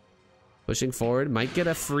 Pushing forward, might get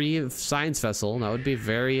a free science vessel. That would be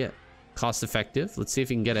very cost effective. Let's see if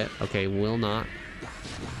he can get it. Okay, will not.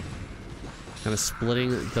 Kind of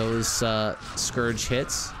splitting those Scourge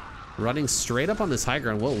hits. Running straight up on this high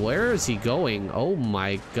ground. Well, where is he going? Oh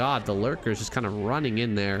my god, the lurker's just kind of running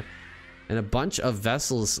in there. And a bunch of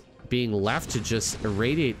vessels being left to just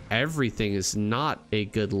irradiate everything is not a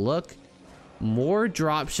good look. More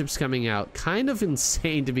dropships coming out. Kind of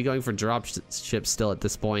insane to be going for dropships still at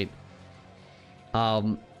this point.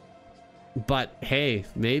 But hey,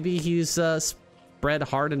 maybe he's spread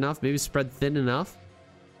hard enough, maybe spread thin enough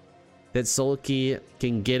that Soulkey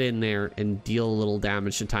can get in there and deal a little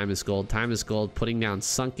damage to Time is Gold. Time is Gold putting down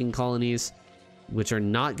sunken colonies, which are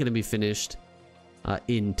not going to be finished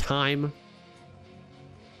in time.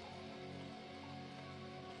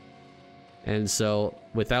 And so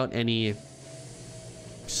without any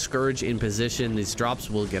Scourge in position, these drops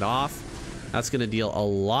will get off. That's going to deal a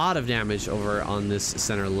lot of damage over on this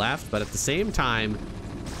center left, but at the same time,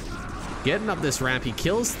 getting up this ramp, he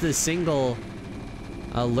kills the single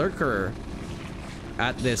lurker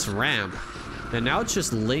at this ramp. And now it's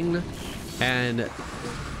just Ling and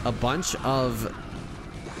a bunch of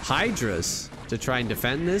Hydras to try and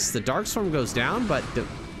defend this. The Dark Storm goes down, but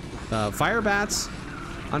Fire Bats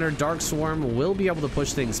under Dark Swarm will be able to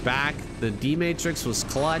push things back. The D-Matrix was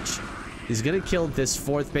clutch. He's gonna kill this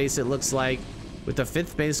 4th base, it looks like. With the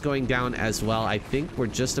 5th base going down as well, I think we're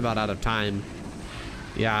just about out of time.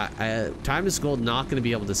 Yeah, Time is Gold not gonna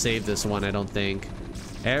be able to save this one, I don't think.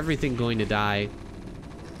 Everything going to die.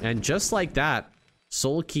 And just like that,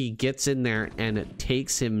 Soulkey gets in there and it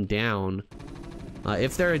takes him down.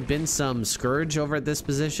 If there had been some Scourge over at this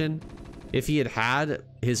position, if he had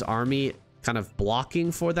his army kind of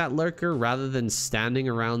blocking for that lurker rather than standing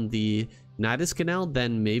around the Nidus Canal,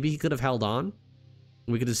 then maybe he could have held on.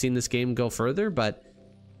 We could have seen this game go further, but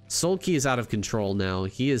Soulkey is out of control now.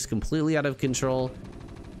 He is completely out of control.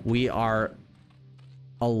 We are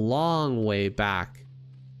a long way back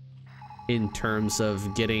in terms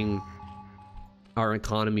of getting our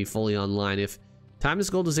economy fully online. If Time is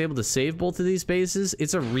Gold is able to save both of these bases,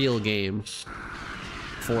 it's a real game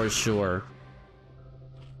for sure.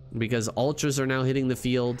 Because Ultras are now hitting the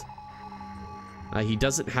field. He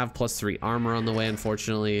doesn't have +3 armor on the way,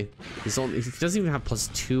 unfortunately. He doesn't even have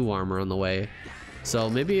 +2 armor on the way. So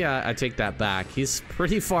maybe I take that back. He's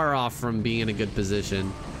pretty far off from being in a good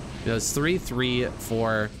position. You know, it's 3-3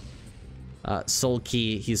 for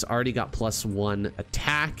Soulkey. He's already got +1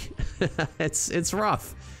 attack. It's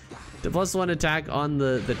rough. The +1 attack on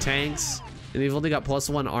the tanks, and you've only got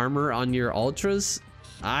 +1 armor on your Ultras.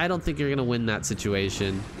 I don't think you're gonna win that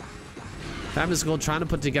situation. Time is Gold trying to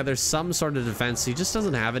put together some sort of defense. He just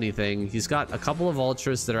doesn't have anything. He's got a couple of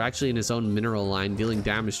Ultras that are actually in his own mineral line, dealing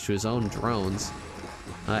damage to his own drones.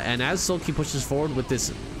 And as Soulkey pushes forward with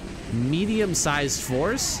this medium-sized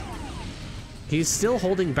force, he's still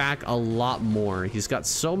holding back a lot more. He's got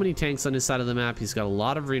so many tanks on his side of the map. He's got a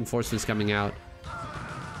lot of reinforcements coming out.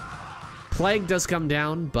 Plague does come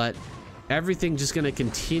down, but everything just going to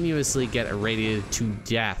continuously get irradiated to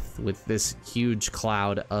death with this huge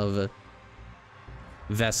cloud of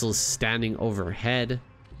vessels standing overhead.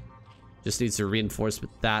 Just needs to reinforce with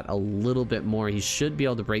that a little bit more. He should be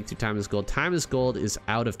able to break through Time is Gold. Time is Gold is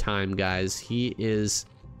out of time, guys. He is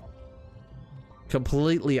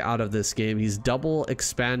completely out of this game. He's double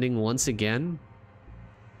expanding once again.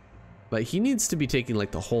 But he needs to be taking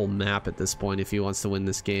like the whole map at this point if he wants to win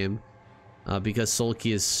this game. Because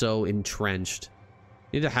Soulkey is so entrenched.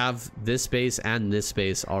 You need to have this base and this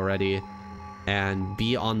base already. And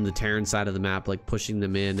be on the Terran side of the map, like pushing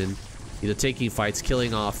them in and, you know, taking fights,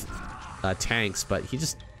 killing off tanks, but he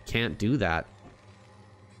just can't do that.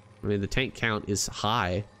 I mean, the tank count is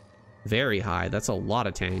high, very high. That's a lot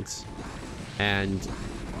of tanks. And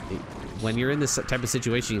when you're in this type of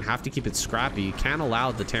situation, you have to keep it scrappy. You can't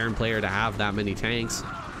allow the Terran player to have that many tanks.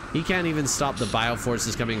 He can't even stop the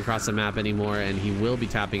bioforces coming across the map anymore, and he will be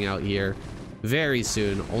tapping out here very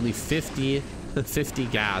soon. Only 50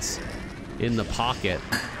 gas in the pocket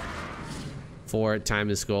for Time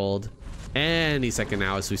is Gold. Any second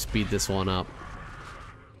now as we speed this one up.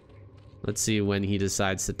 Let's see when he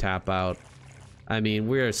decides to tap out. I mean,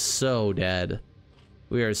 we are so dead.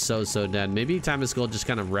 We are so dead. Maybe Time is Gold just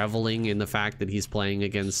kind of reveling in the fact that he's playing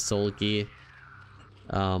against Soulkey.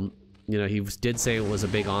 You know, he did say it was a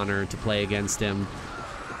big honor to play against him.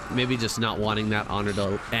 Maybe just not wanting that honor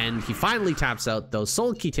to end. He finally taps out though.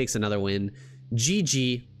 Soulkey takes another win.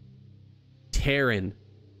 GG. Terran.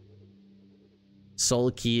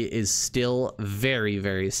 Soulkey is still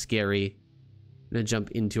very scary. I'm gonna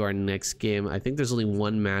jump into our next game. I think there's only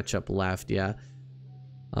one matchup left, yeah.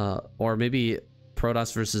 Or maybe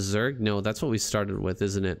Protoss versus Zerg. No, that's what we started with,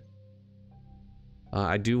 isn't it?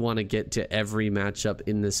 I do want to get to every matchup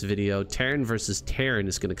in this video. Terran versus Terran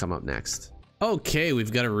is gonna come up next. Okay,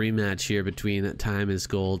 we've got a rematch here between Time is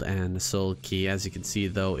Gold and Soulkey. As you can see,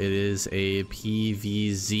 though, it is a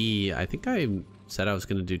PVZ. I think I said I was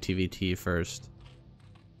gonna do TVT first.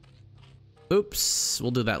 Oops,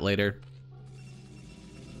 we'll do that later.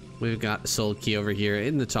 We've got Soulkey over here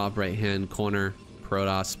in the top right-hand corner.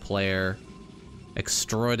 Protoss player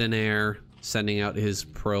extraordinaire, sending out his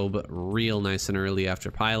probe real nice and early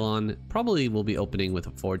after Pylon. Probably will be opening with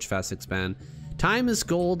a Forge Fast Expand. Time is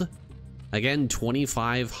Gold. Again,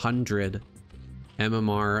 2500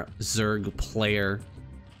 MMR Zerg player.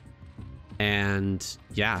 And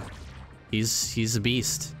yeah, he's a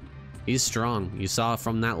beast. He's strong. You saw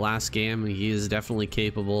from that last game, he is definitely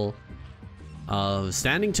capable of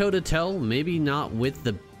standing toe-to-toe. Maybe not with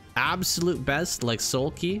the absolute best like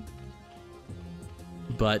Soulkey,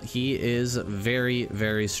 but he is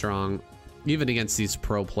very strong, even against these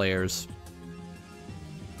pro players.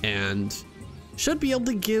 And should be able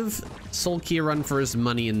to give Soulkey a run for his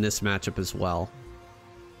money in this matchup as well.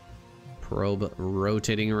 Probe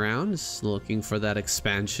rotating around, just looking for that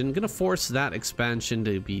expansion. Gonna force that expansion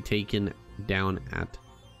to be taken down at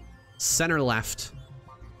center left,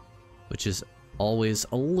 which is always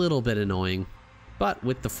a little bit annoying. But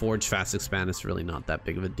with the Forge Fast Expand, it's really not that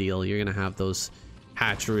big of a deal. You're gonna have those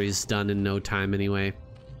hatcheries done in no time anyway.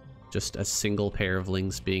 Just a single pair of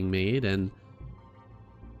lings being made, and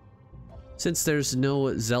since there's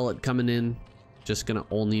no Zealot coming in, just gonna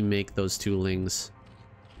only make those 2 lings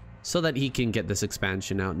so that he can get this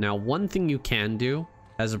expansion out. Now, one thing you can do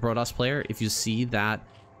as a Protoss player, if you see that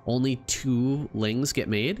only 2 lings get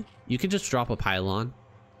made, you can just drop a pylon.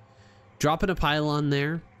 Dropping a pylon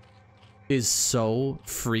there is so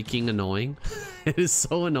freaking annoying. It is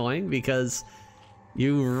so annoying because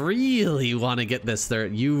you really want to get this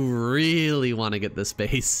third. You really want to get this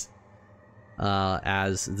base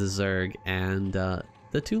as the Zerg, and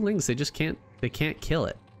the 2 lings, they just can't. They can't kill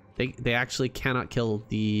it. They actually cannot kill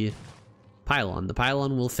the pylon. The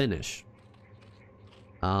pylon will finish.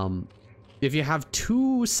 If you have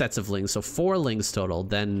 2 sets of lings, so 4 lings total,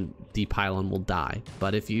 then the pylon will die.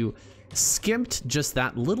 But if you skimped just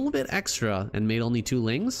that little bit extra and made only 2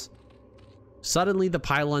 lings, suddenly the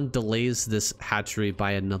pylon delays this hatchery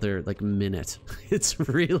by another like minute. It's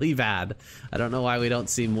really bad. I don't know why we don't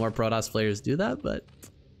see more Protoss players do that, but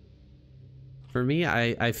for me,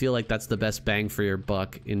 I feel like that's the best bang for your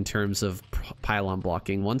buck in terms of pylon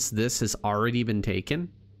blocking. Once this has already been taken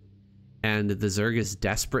and the Zerg is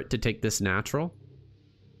desperate to take this natural,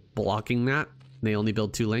 blocking that, they only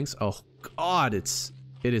build 2 lings. Oh God, it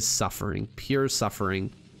is suffering, pure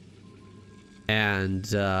suffering. And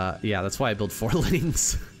yeah, that's why I build 4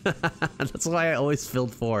 lings. That's why I always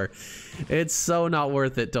build 4. It's so not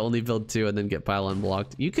worth it to only build 2 and then get pylon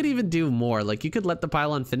blocked. You could even do more. Like, you could let the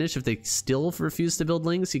pylon finish. If they still refuse to build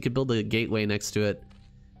lings, you could build a gateway next to it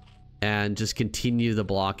and just continue the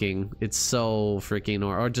blocking. It's so freaking,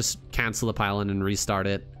 or just cancel the pylon and restart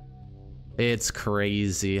it. It's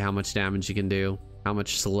crazy how much damage you can do, how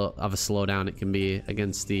much of a slowdown it can be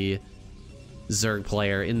against the Zerg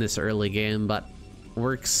player in this early game. But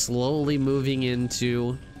we're slowly moving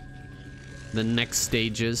into the next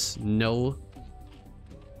stages. No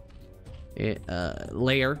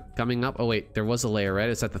layer coming up. Oh wait, there was a layer, right?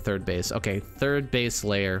 It's at the 3rd base. Okay, 3rd base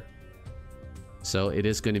layer. So it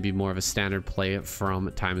is going to be more of a standard play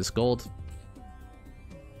from Time is Gold,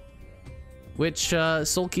 which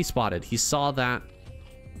Soulkey spotted. He saw that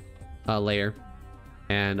layer.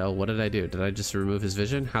 And oh, what did I do? Did I just remove his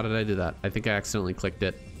vision? How did I do that? I think I accidentally clicked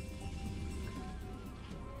it.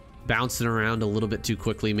 Bouncing around a little bit too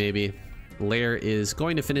quickly, maybe. Lair is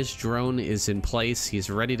going to finish. Drone is in place. He's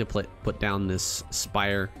ready to put down this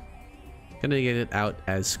spire. Gonna get it out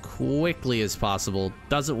as quickly as possible.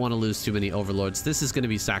 Doesn't want to lose too many overlords. This is going to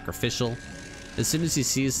be sacrificial. As soon as he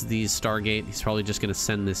sees the Stargate, he's probably just going to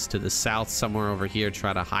send this to the south somewhere over here,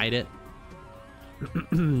 try to hide it.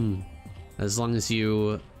 As long as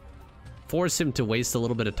you force him to waste a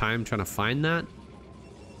little bit of time trying to find that,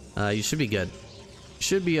 you should be good.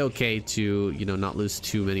 Should be okay to, you know, not lose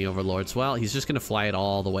too many overlords. Well, he's just gonna fly it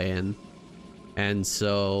all the way in, and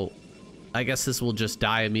so I guess this will just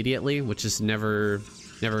die immediately, which is never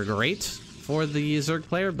great for the Zerg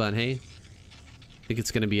player, but hey, I think it's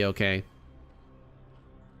gonna be okay.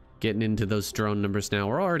 Getting into those drone numbers now.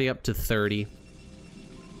 We're already up to 30.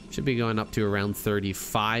 Should be going up to around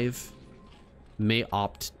 35. May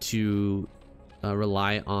opt to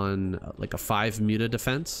rely on like a 5 muta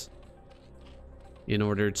defense in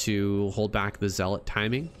order to hold back the Zealot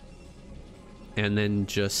timing, and then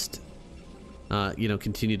just you know,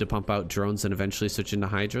 continue to pump out drones and eventually switch into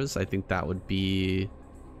Hydras. I think that would be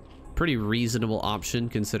a pretty reasonable option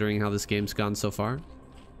considering how this game's gone so far.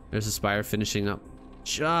 There's a Spire finishing up,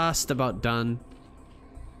 just about done.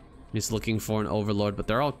 He's looking for an Overlord, but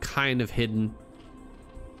they're all kind of hidden.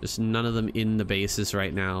 There's none of them in the bases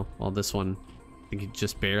right now. Well, this one, I think he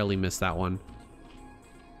just barely missed that one.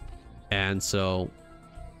 And so,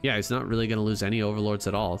 yeah, he's not really going to lose any Overlords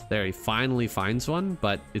at all. There, he finally finds one,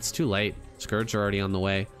 but it's too late. Scourge are already on the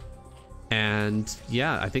way. And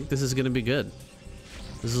yeah, I think this is going to be good.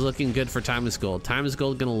 This is looking good for Time is Gold. Time is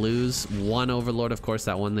Gold going to lose 1 Overlord, of course,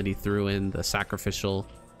 that one that he threw in, the sacrificial.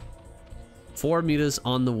 4 mutas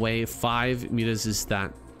on the way. 5 mutas is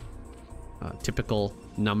that typical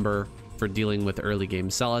number for dealing with early game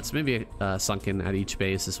Zealots. Maybe a sunken at each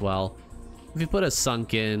base as well. If you put a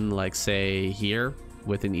sunken, like say here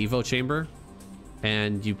with an Evo chamber,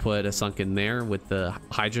 and you put a sunken there with the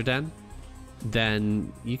Hydra Den,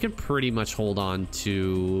 then you can pretty much hold on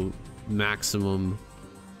to maximum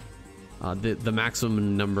the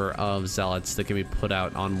maximum number of zealots that can be put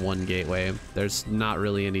out on one gateway. There's not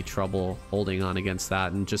really any trouble holding on against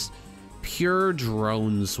that, and just pure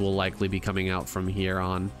drones will likely be coming out from here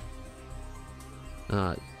on.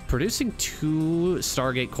 Producing 2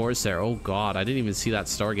 Stargate Corsair. Oh god, I didn't even see that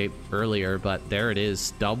Stargate earlier, but there it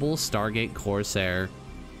is. Double Stargate Corsair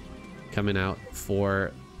coming out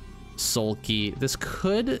for Soulkey. This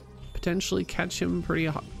could potentially catch him pretty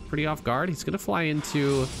off guard. He's gonna fly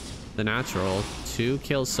into the natural. 2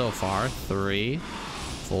 kills so far. 3,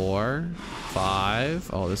 4, 5.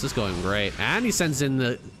 Oh, this is going great. And he sends in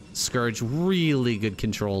the Scourge. Really good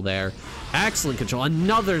control there. Excellent control.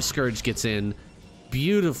 Another Scourge gets in.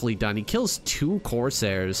 Beautifully done. He kills 2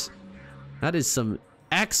 Corsairs. That is some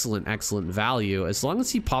excellent value. As long as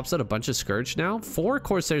he pops out a bunch of Scourge now, 4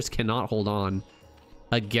 Corsairs cannot hold on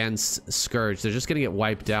against Scourge. They're just gonna get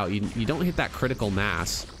wiped out. You don't hit that critical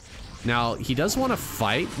mass. Now, he does want to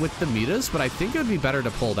fight with the mutas, but I think it would be better to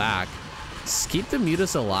pull back. Keep the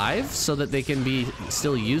mutas alive so that they can be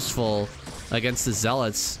still useful against the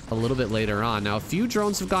zealots a little bit later on. Now, a few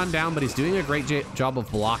drones have gone down, but he's doing a great job of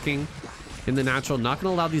blocking in the natural. Not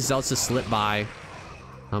going to allow these zealots to slip by.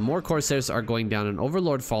 More Corsairs are going down, and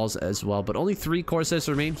Overlord falls as well, but only 3 Corsairs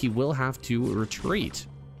remain. He will have to retreat.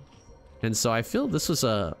 And so I feel this was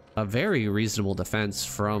a very reasonable defense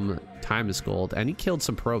from Timeless Gold, and he killed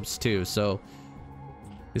some probes too, so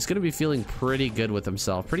he's going to be feeling pretty good with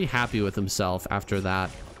himself, pretty happy with himself after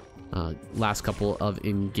that last couple of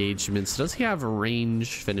engagements. Does he have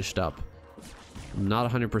range finished up? I'm not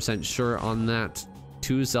 100% sure on that.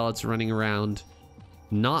 2 zealots running around.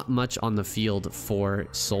 Not much on the field for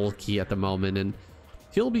Soulkey at the moment, and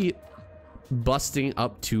he'll be busting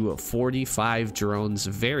up to 45 drones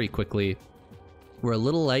very quickly. We're a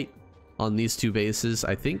little light on these 2 bases.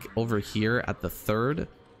 I think over here at the 3rd,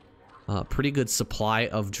 pretty good supply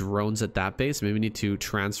of drones at that base. Maybe we need to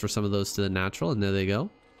transfer some of those to the natural, and there they go.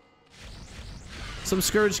 Some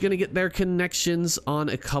Scourge gonna get their connections on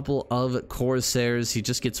a couple of Corsairs. He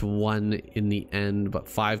just gets 1 in the end, but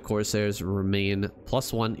 5 Corsairs remain.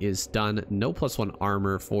 +1 is done. No +1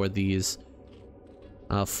 armor for these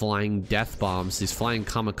flying death bombs, these flying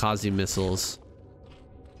kamikaze missiles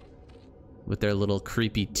with their little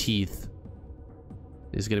creepy teeth.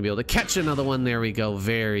 He's gonna be able to catch another one. There we go.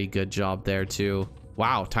 Very good job there too.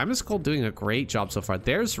 Wow, Timeless Gold doing a great job so far.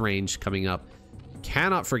 There's range coming up.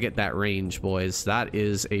 Cannot forget that range, boys. That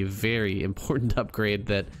is a very important upgrade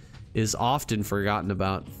that is often forgotten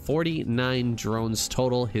about. 49 drones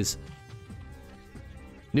total. His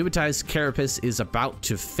pneumatized carapace is about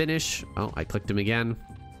to finish. Oh, I clicked him again.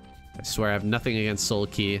 I swear I have nothing against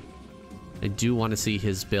Soulkey. I do want to see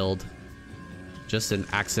his build. Just an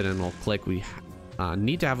accidental click. We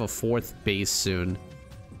need to have a 4th base soon.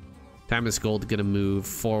 Timeless Gold gonna move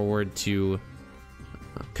forward to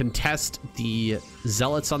contest the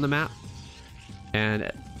zealots on the map,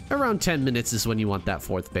 and around 10 minutes is when you want that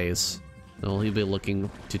 4th base. So he'll be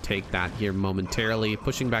looking to take that here momentarily,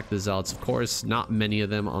 pushing back the zealots. Of course, not many of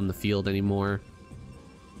them on the field anymore.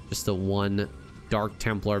 Just the 1 Dark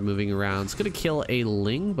Templar moving around. It's gonna kill a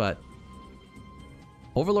Ling, but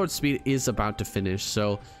Overlord speed is about to finish,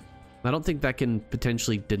 so I don't think that can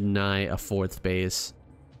potentially deny a 4th base.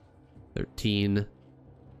 13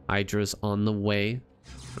 Hydras on the way.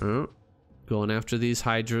 Going after these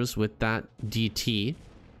Hydras with that DT.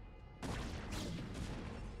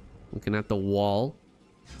 Looking at the wall.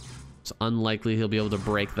 It's unlikely he'll be able to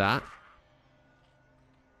break that.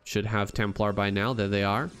 Should have Templar by now. There they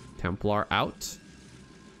are. Templar out.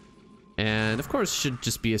 And of course, should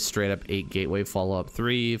just be a straight up 8 gateway follow up.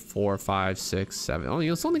 3, 4, 5, 6, 7. Oh,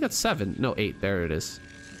 it's only got 7. No, 8. There it is.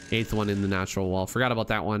 8th one in the natural wall. Forgot about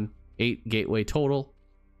that one. 8 gateway total.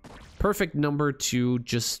 Perfect number to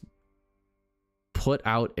just put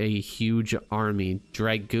out a huge army.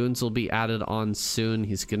 Dragoons will be added on soon.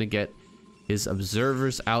 He's gonna get his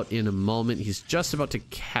observers out in a moment. He's just about to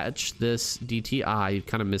catch this DTI. You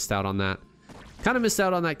kind of missed out on that. Kind of missed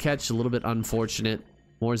out on that catch. A little bit unfortunate.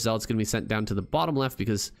 More zealots gonna be sent down to the bottom left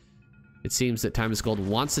because it seems that Timeless Gold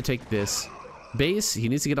wants to take this base. He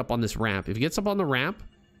needs to get up on this ramp. If he gets up on the ramp,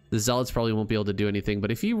 the zealots probably won't be able to do anything,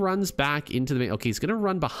 but if he runs back into the main... Okay, he's going to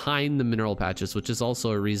run behind the mineral patches, which is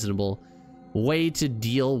also a reasonable way to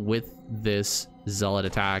deal with this zealot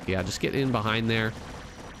attack. Yeah, just get in behind there.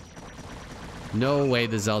 No way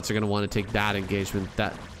the zealots are going to want to take that engagement.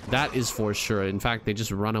 That is for sure. In fact, they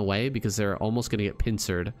just run away because they're almost going to get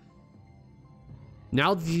pincered.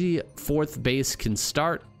 Now the 4th base can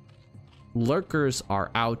start. Lurkers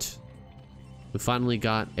are out. We finally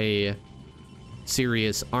got a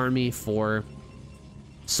serious army for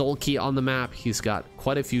Soulkey on the map. He's got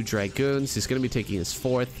quite a few Dragoons. He's going to be taking his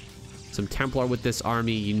 4th. Some Templar with this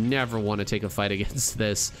army. You never want to take a fight against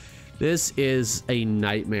this. This is a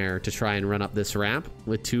nightmare to try and run up this ramp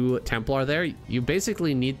with 2 Templar there. You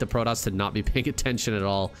basically need the Protoss to not be paying attention at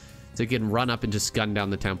all, so you can run up and just gun down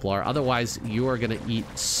the Templar. Otherwise, you are going to eat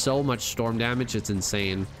so much storm damage. It's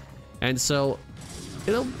insane. And so,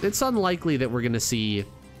 you know, it's unlikely that we're going to see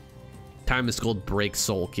Time is Gold break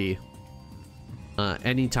Soulkey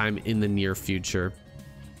anytime in the near future.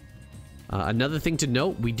 Another thing to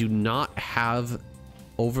note, we do not have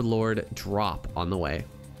Overlord drop on the way.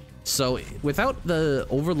 So without the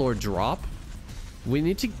Overlord drop, we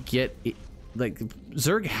need to get, like,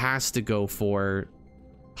 Zerg has to go for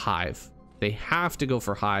Hive. They have to go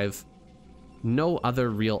for Hive. No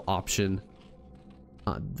other real option.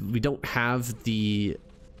 We don't have the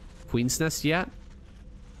Queen's Nest yet.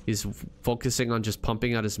 He's focusing on just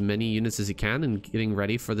pumping out as many units as he can and getting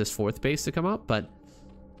ready for this 4th base to come up, but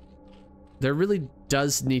there really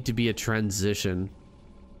does need to be a transition.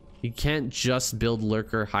 You can't just build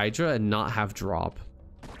Lurker Hydra and not have drop.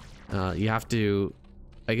 You have to,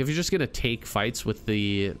 like, if you're just gonna take fights with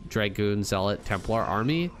the Dragoon, Zealot, Templar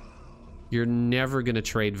army, you're never gonna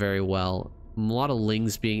trade very well. A lot of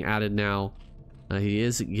Lings being added now. He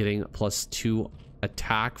is getting +2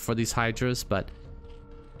 attack for these Hydras, but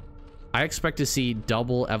I expect to see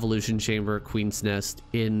double Evolution Chamber, Queen's Nest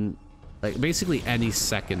in, like, basically any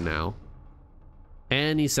second now.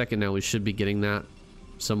 Any second now we should be getting that.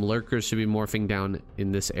 Some Lurkers should be morphing down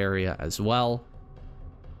in this area as well.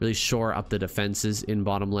 Really shore up the defenses in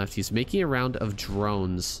bottom left. He's making a round of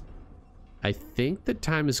drones. I think that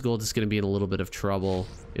Time is Gold is going to be in a little bit of trouble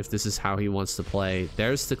if this is how he wants to play.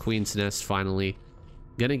 There's the Queen's Nest finally.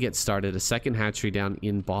 Gonna get started. A second hatchery down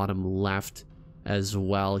in bottom left as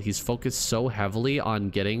well. He's focused so heavily on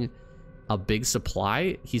getting a big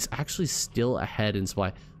supply. He's actually still ahead in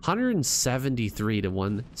supply. 173 to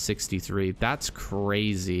 163. That's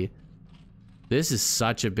crazy. This is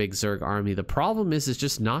such a big Zerg army. The problem is it's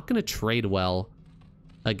just not going to trade well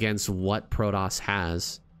against what Protoss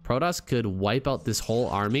has. Protoss could wipe out this whole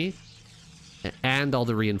army and all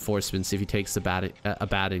the reinforcements if he takes a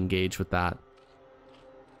bad engage with that.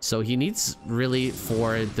 So he needs really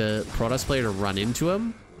for the Protoss player to run into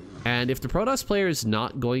him. And if the Protoss player is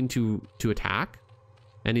not going to attack,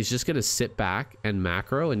 and he's just going to sit back and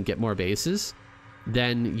macro and get more bases,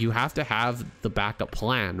 then you have to have the backup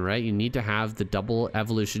plan, right? You need to have the double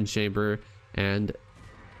Evolution Chamber and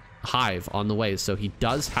Hive on the way. So he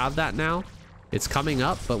does have that now. It's coming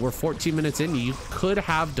up, but we're 14 minutes in. You could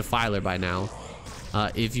have Defiler by now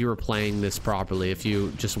if you were playing this properly. If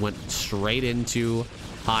you just went straight into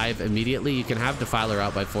Hive immediately, you can have Defiler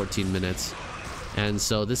out by 14 minutes. And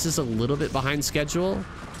so this is a little bit behind schedule,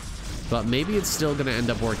 but maybe it's still going to end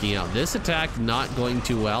up working out. This attack not going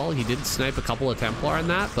too well. He did snipe a couple of Templar in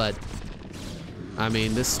that, but I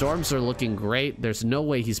mean, the storms are looking great. There's no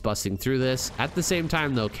way he's busting through this. At the same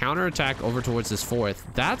time, though, counterattack over towards his 4th.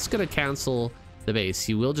 That's going to cancel the base.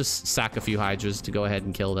 He will just sack a few Hydras to go ahead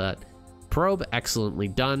and kill that. Probe, excellently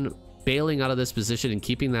done. Bailing out of this position and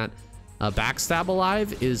keeping that backstab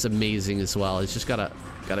alive is amazing as well. He's just gotta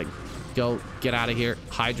go get out of here.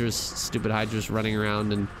 Hydras, stupid Hydras running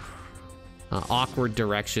around in awkward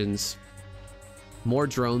directions. More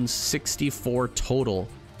drones, 64 total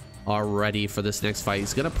are ready for this next fight.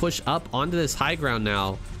 He's gonna push up onto this high ground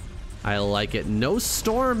now. I like it. No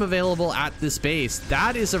storm available at this base.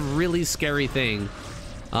 That is a really scary thing.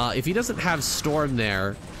 If he doesn't have storm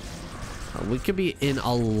there, we could be in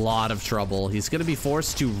a lot of trouble. He's gonna be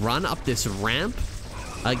forced to run up this ramp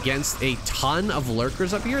against a ton of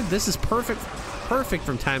lurkers up here. This is perfect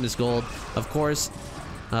from Time is Gold. Of course,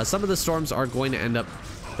 some of the storms are going to end up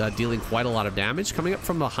dealing quite a lot of damage. Coming up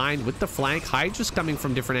from behind with the flank, Hydra's coming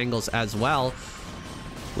from different angles as well.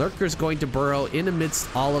 Lurker's going to burrow in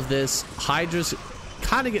amidst all of this. Hydra's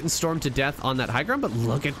kind of getting stormed to death on that high ground, but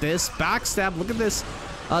look at this backstab. Look at this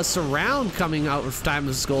surround coming out of Time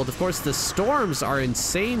is Gold. Of course, the storms are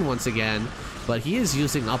insane once again, but he is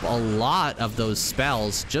using up a lot of those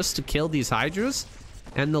spells just to kill these Hydras,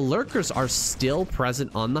 and the lurkers are still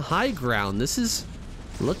present on the high ground. This is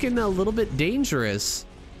looking a little bit dangerous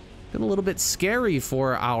and a little bit scary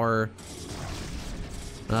for our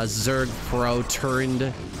Zerg pro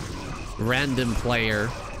turned random player.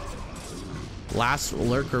 Last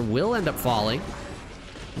lurker will end up falling.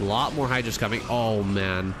 A lot more Hydras coming. Oh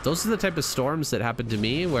man, those are the type of storms that happen to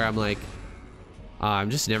me where I'm like, I'm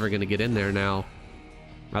just never gonna get in there now.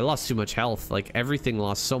 I lost too much health. Like, everything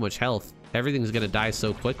lost so much health. Everything's gonna die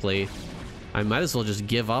so quickly. I might as well just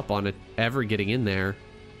give up on it ever getting in there.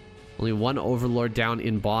 Only one Overlord down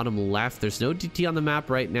in bottom left. There's no DT on the map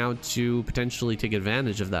right now to potentially take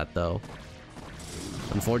advantage of that, though.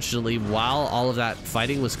 Unfortunately, while all of that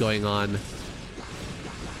fighting was going on,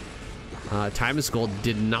 Timeless Gold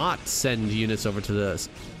did not send units over to the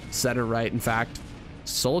center right. In fact,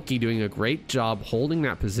 Soulkey doing a great job holding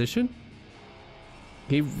that position.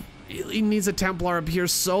 He really needs a Templar up here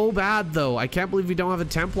so bad, though. I can't believe we don't have a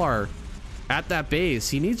Templar at that base.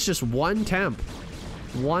 He needs just one temp.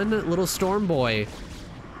 One little storm boy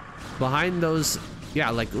behind those. Yeah,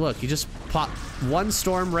 like, look, he just popped one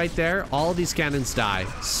storm right there. All these cannons die.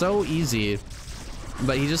 So easy.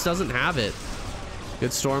 But he just doesn't have it.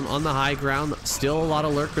 Good storm on the high ground. Still a lot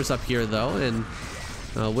of lurkers up here, though. And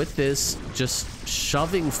with this just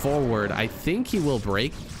shoving forward, I think he will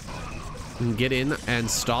break and get in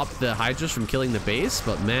and stop the Hydras from killing the base.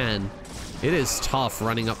 But, man, it is tough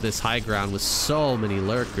running up this high ground with so many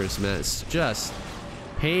lurkers, man. It's just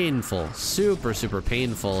painful. Super, super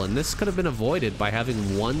painful. And this could have been avoided by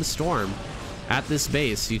having one storm at this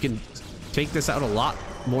base. You can take this out a lot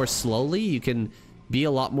more slowly. You can be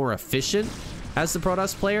a lot more efficient as the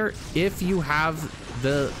Protoss player if you have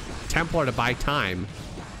the Templar to buy time.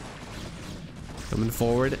 Coming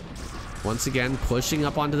forward once again, pushing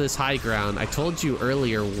up onto this high ground. I told you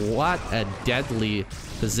earlier what a deadly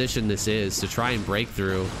position this is to try and break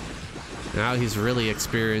through. Now he's really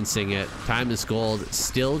experiencing it. Time is gold,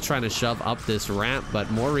 still trying to shove up this ramp, but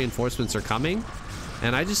more reinforcements are coming,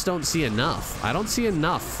 and I just don't see enough. I don't see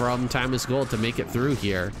enough from Time is gold to make it through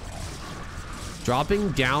here.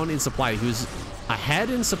 Dropping down in supply. He was ahead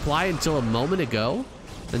in supply until a moment ago,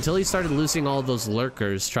 until he started losing all of those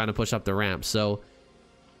lurkers trying to push up the ramp. So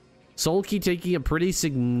Soulkey taking a pretty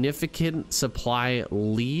significant supply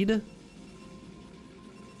lead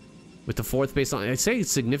with the fourth base on. I say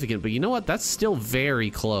it's significant, but you know what? That's still very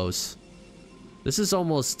close. This is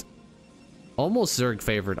almost Zerg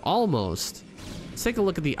favored. Almost. Let's take a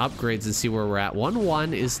look at the upgrades and see where we're at.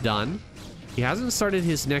 1-1 is done. He hasn't started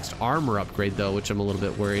his next armor upgrade, though, which I'm a little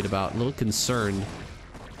bit worried about. A little concerned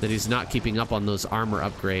that he's not keeping up on those armor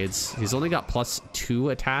upgrades. He's only got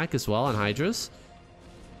 +2 attack as well on Hydras.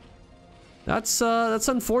 That's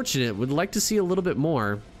unfortunate. Would like to see a little bit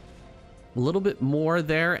more. A little bit more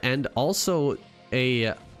there, and also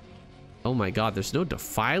a... Oh my god, there's no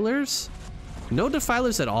defilers? No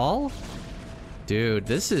defilers at all? Dude,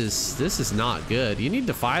 this is not good. You need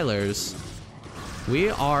defilers. We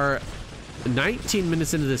are 19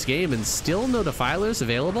 minutes into this game and still no defilers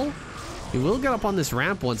available. We will get up on this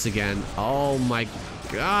ramp once again. Oh my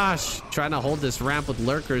gosh, trying to hold this ramp with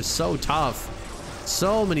lurkers, so tough.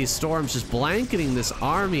 So many storms just blanketing this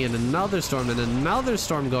army, and another storm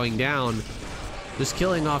going down, just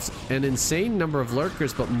killing off an insane number of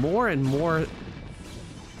lurkers, but more and more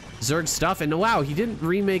Zerg stuff. And wow, he didn't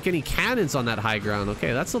remake any cannons on that high ground.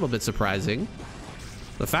 Okay, that's a little bit surprising.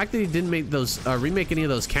 The fact that he didn't make those remake any of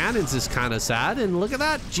those cannons is kind of sad. And look at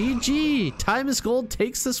that, GG. Time is gold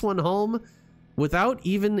takes this one home without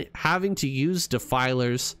even having to use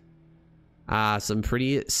defilers. Some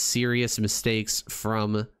pretty serious mistakes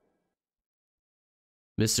from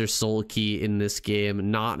Mr. Soulkey in this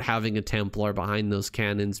game. Not having a Templar behind those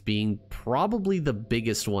cannons being probably the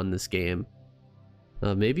biggest one this game.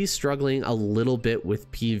 Maybe struggling a little bit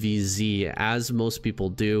with PVZ, as most people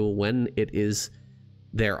do when it is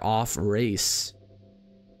their off race.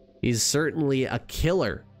 He's certainly a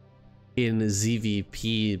killer in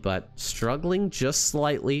ZVP, but struggling just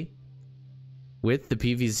slightly with the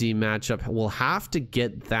PVZ matchup. We'll have to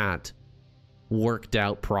get that worked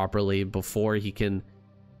out properly before he can,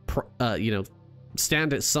 you know,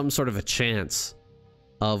 stand at some sort of a chance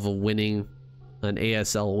of winning an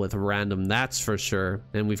ASL with random, that's for sure.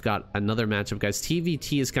 And we've got another matchup, guys.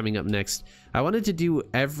 TVT is coming up next. I wanted to do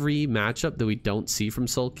every matchup that we don't see from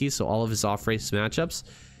Soulkey, so all of his off-race matchups.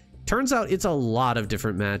 Turns out it's a lot of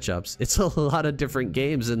different matchups. It's a lot of different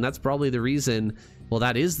games, and that's probably the reason, well,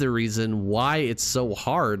 that is the reason why it's so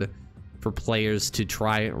hard for players to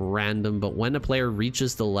try random. But when a player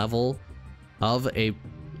reaches the level of a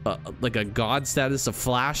like a god status, a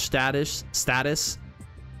flash status,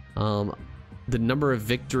 the number of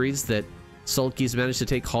victories that Soulkey's managed to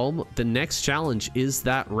take home, the next challenge is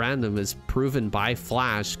that random is proven by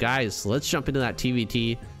flash. Guys, let's jump into that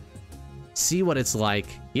TVT, see what it's like.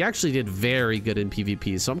 He actually did very good in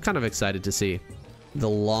PvP, so I'm kind of excited to see. The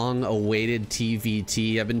long-awaited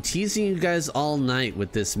TVT. I've been teasing you guys all night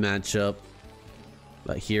with this matchup,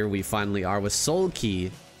 but here we finally are with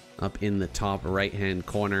Soulkey up in the top right-hand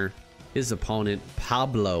corner. His opponent,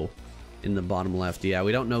 Pablo, in the bottom left. Yeah,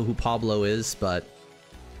 we don't know who Pablo is, but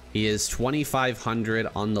he is 2,500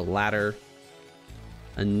 on the ladder.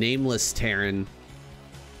 a nameless Terran.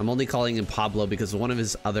 I'm only calling him Pablo because one of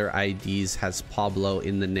his other IDs has Pablo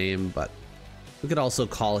in the name, but we could also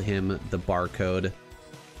call him the Barcode.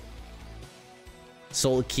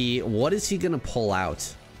 Soulkey, what is he gonna pull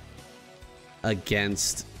out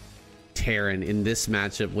against Terran in this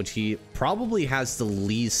matchup, which he probably has the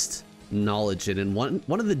least knowledge in, and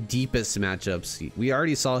one of the deepest matchups. We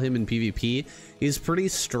already saw him in PvP. He's pretty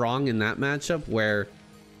strong in that matchup where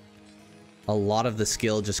a lot of the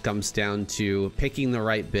skill just comes down to picking the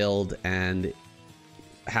right build and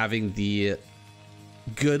having the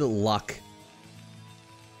good luck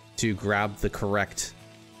to grab the correct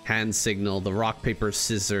hand signal, the rock paper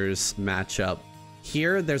scissors matchup.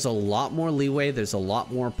 Here there's a lot more leeway, there's a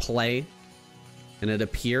lot more play, and it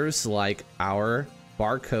appears like our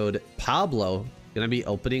Barcode Pablo gonna be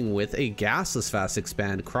opening with a gasless fast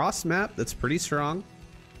expand cross map. That's pretty strong.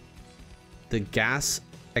 The gas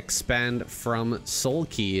expand from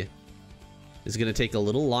Soulkey is gonna take a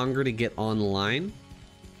little longer to get online,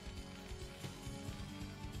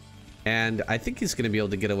 and I think he's gonna be able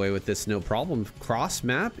to get away with this no problem. Cross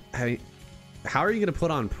map, how are you gonna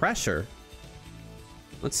put on pressure?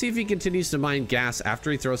 Let's see if he continues to mine gas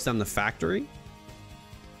after he throws down the factory.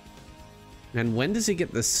 And when does he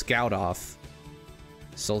get the scout off?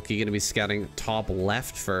 Soulkey gonna be scouting top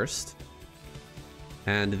left first.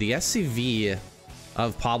 And the SCV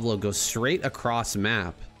of Pablo goes straight across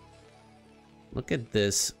map. Look at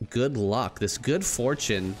this good luck, this good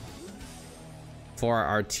fortune for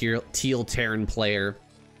our teal Terran player.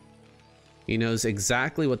 He knows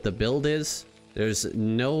exactly what the build is. There's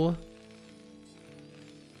no...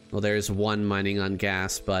 Well, there's one mining on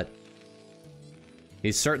gas, but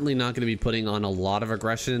he's certainly not going to be putting on a lot of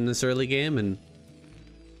aggression in this early game, and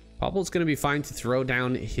Pablo's going to be fine to throw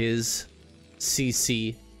down his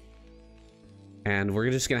CC, and we're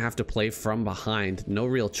just going to have to play from behind. No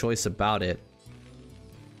real choice about it.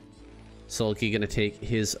 Soulkey going to take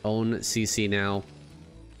his own CC now.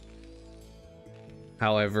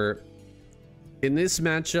 However, in this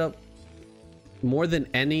matchup, more than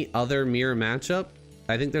any other mirror matchup,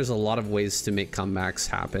 I think there's a lot of ways to make comebacks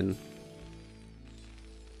happen.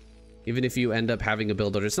 Even if you end up having a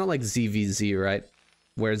build order, it's not like ZVZ, right?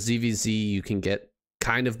 Where ZVZ you can get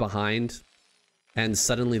kind of behind and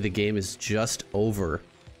suddenly the game is just over.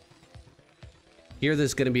 Here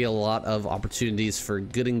there's going to be a lot of opportunities for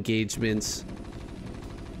good engagements,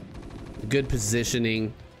 good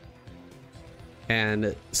positioning,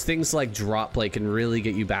 and things like drop play can really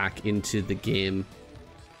get you back into the game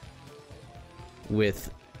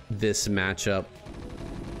with this matchup.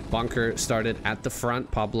 Bunker started at the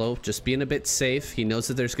front. Pablo just being a bit safe. He knows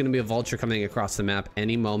that there's going to be a vulture coming across the map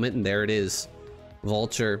any moment, and there it is.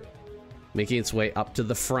 Vulture making its way up to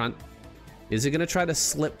the front. Is he going to try to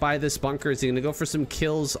slip by this bunker? Is he going to go for some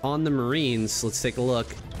kills on the Marines? Let's take a look.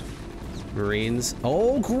 Marines.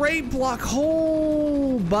 Oh, great block.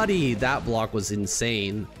 Oh, buddy. That block was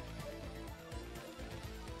insane.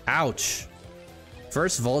 Ouch.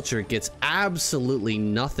 First vulture gets absolutely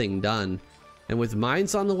nothing done. And with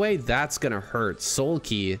mines on the way, that's gonna hurt.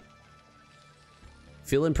 Soulkey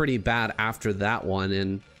feeling pretty bad after that one,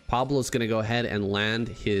 and Pablo's gonna go ahead and land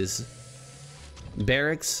his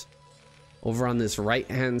barracks over on this right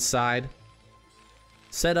hand side.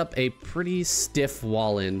 Set up a pretty stiff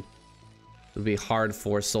wall in. It would be hard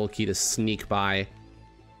for Soulkey to sneak by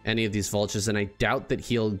any of these vultures, and I doubt that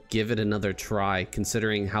he'll give it another try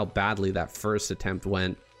considering how badly that first attempt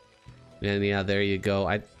went. And yeah, there you go.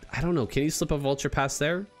 I don't know, can you slip a vulture past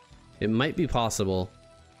there? It might be possible,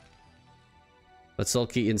 but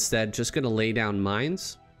Soulkey instead just gonna lay down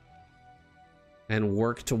mines and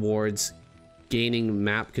work towards gaining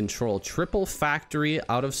map control. Triple factory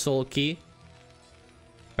out of Soulkey.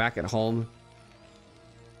 Back at home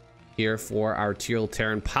here for our teal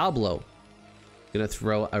Terran. Pablo gonna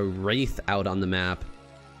throw a Wraith out on the map,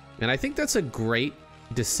 and I think that's a great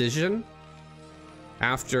decision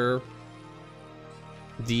after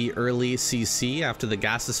the early CC, after the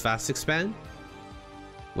gases fast expand.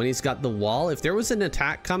 When he's got the wall, if there was an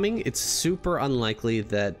attack coming, it's super unlikely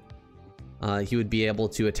that he would be able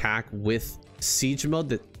to attack with siege mode,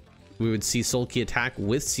 that we would see Soulkey attack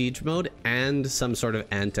with siege mode and some sort of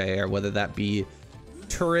anti-air, whether that be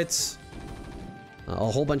turrets,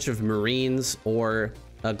 a whole bunch of Marines, or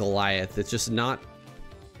a Goliath. It's just not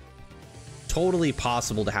totally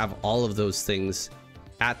possible to have all of those things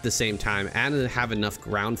at the same time and have enough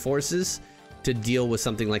ground forces to deal with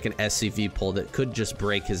something like an SCV pull that could just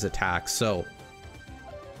break his attack. So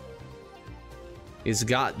he's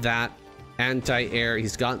got that anti-air,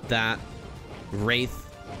 he's got that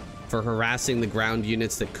Wraith for harassing the ground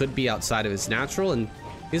units that could be outside of his natural, and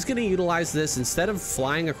He's going to utilize this instead of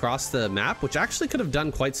flying across the map, which actually could have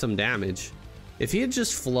done quite some damage. If he had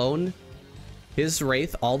just flown his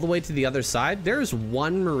Wraith all the way to the other side, there's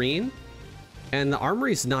one Marine, and the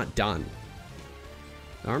armory's not done.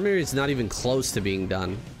 The armory is not even close to being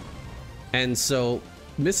done. And so,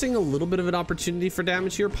 missing a little bit of an opportunity for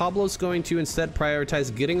damage here, Pablo's going to instead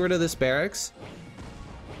prioritize getting rid of this barracks,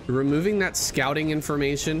 removing that scouting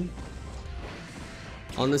information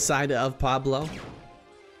on the side of Pablo,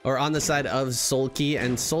 or on the side of Soulkey,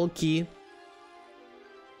 and Soulkey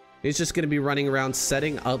is just going to be running around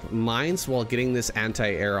setting up mines while getting this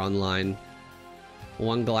anti-air online.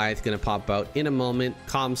 One Goliath going to pop out in a moment.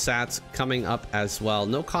 Comsats coming up as well.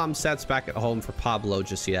 No comsats back at home for Pablo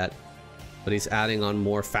just yet, but he's adding on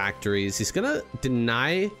more factories. He's going to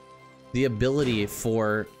deny the ability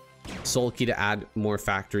for Soulkey to add more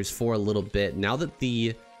factories for a little bit. Now that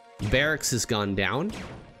the barracks has gone down,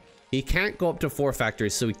 he can't go up to 4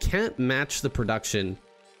 factories, so he can't match the production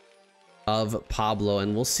of Pablo,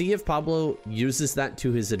 and we'll see if Pablo uses that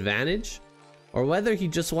to his advantage or whether he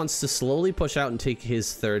just wants to slowly push out and take his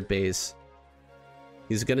 3rd base.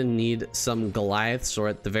 He's gonna need some Goliaths, or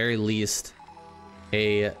at the very least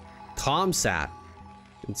a Comsat.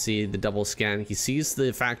 You can see the double scan. He sees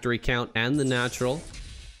the factory count and the natural,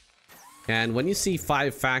 and when you see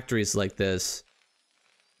 5 factories like this,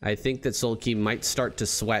 I think that Soulkey might start to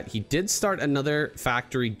sweat. He did start another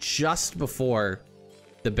factory just before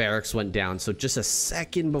the barracks went down, so just a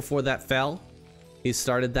second before that fell, he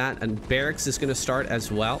started that, and barracks is going to start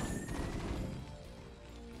as well.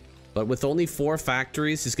 But with only 4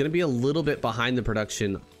 factories, he's going to be a little bit behind the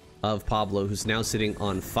production of Pablo, who's now sitting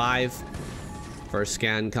on 5. First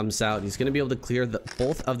scan comes out. He's going to be able to clear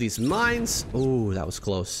both of these mines. Ooh, that was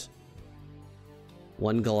close.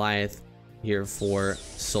 One Goliath here for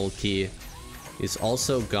Soulkey. He's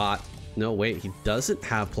also got... No, wait, he doesn't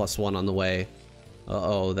have +1 on the way.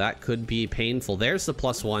 Uh-oh, that could be painful. There's the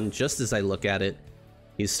 +1, just as I look at it.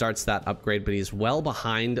 He starts that upgrade, but he's well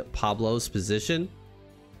behind Pablo's position.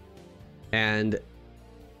 And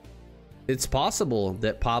it's possible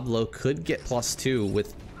that Pablo could get +2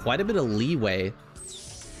 with quite a bit of leeway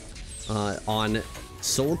on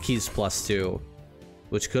Soulkey's +2,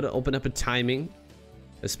 which could open up a timing,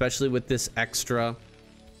 especially with this extra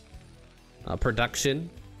production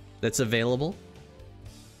that's available.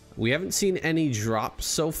 We haven't seen any drops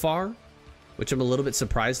so far, which I'm a little bit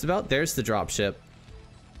surprised about. There's the dropship.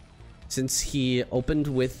 Since he opened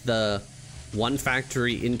with the 1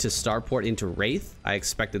 factory into Starport into Wraith, I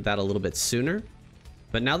expected that a little bit sooner.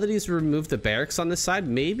 But now that he's removed the barracks on this side,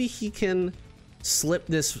 maybe he can slip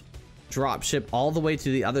this dropship all the way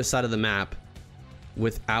to the other side of the map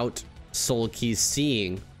without Soulkey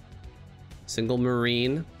seeing. Single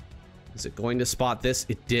Marine. Is it going to spot this?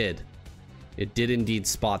 It did. It did indeed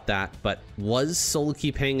spot that, but was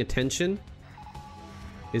Soulkey paying attention?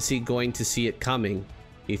 Is he going to see it coming?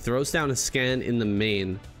 He throws down a scan in the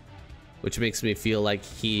main, which makes me feel like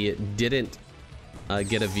he didn't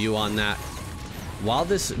get a view on that. While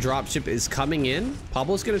this dropship is coming in,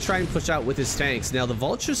 Pablo's going to try and push out with his tanks. Now, the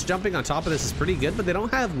vultures jumping on top of this is pretty good, but they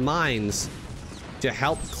don't have mines to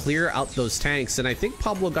help clear out those tanks, and I think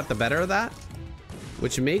Pablo got the better of that,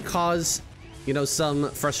 which may cause, you know,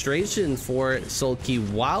 some frustration for Soulkey.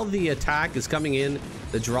 While the attack is coming in,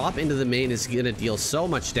 the drop into the main is going to deal so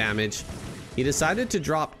much damage. He decided to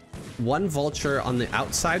drop 1 vulture on the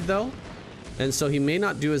outside though, and so he may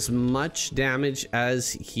not do as much damage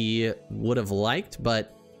as he would have liked,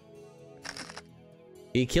 but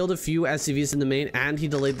he killed a few SCVs in the main and he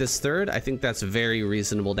delayed this 3rd. I think that's very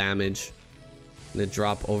reasonable damage. Gonna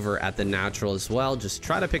drop over at the natural as well. Just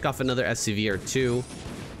try to pick off another SCV or 2.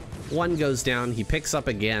 1 goes down. He picks up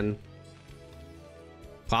again.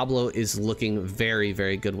 Pablo is looking very,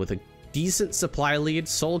 very good with a decent supply lead.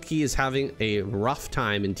 Soulkey is having a rough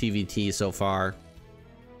time in TVT so far.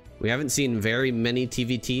 We haven't seen very many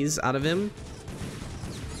TVTs out of him.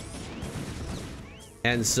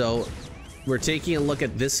 And so we're taking a look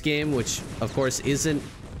at this game, which of course isn't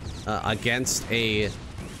against a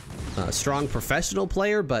strong professional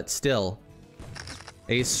player, but still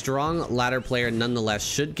a strong ladder player nonetheless.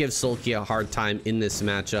 Should give Soulkey a hard time in this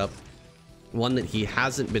matchup, one that he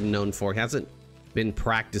hasn't been known for. He hasn't been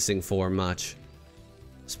practicing for much.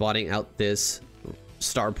 Spotting out this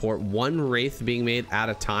starport, 1 Wraith being made at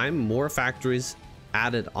a time, more factories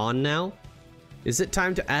added on now. Is it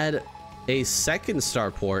time to add a 2nd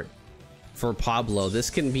starport for Pablo? This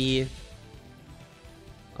can be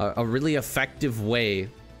a really effective way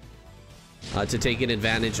to take an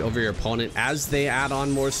advantage over your opponent. As they add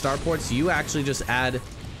on more starports, you actually just add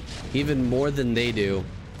even more than they do.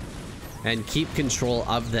 and keep control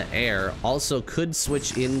of the air. Also could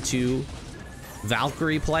switch into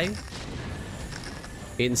Valkyrie play.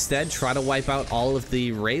 Instead, try to wipe out all of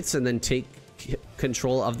the wraiths and then take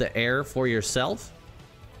control of the air for yourself.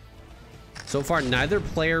 So far, neither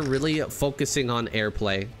player really focusing on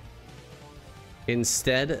airplay.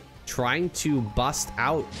 Instead, trying to bust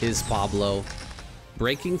out is Pablo,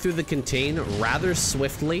 breaking through the contain rather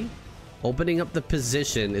swiftly, opening up the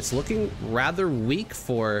position. It's looking rather weak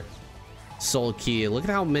for Soulkey. Look at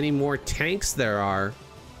how many more tanks there are.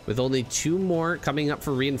 With only 2 more coming up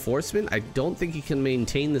for reinforcement, I don't think he can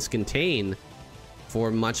maintain this contain for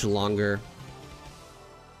much longer.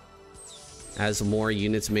 As more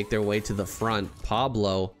units make their way to the front,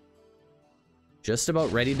 Pablo just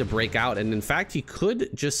about ready to break out. And in fact, he could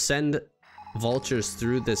just send vultures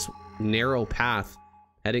through this narrow path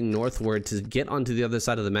heading northward to get onto the other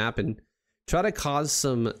side of the map and try to cause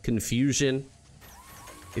some confusion.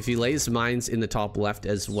 If he lays mines in the top left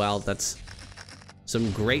as well, that's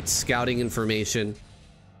some great scouting information.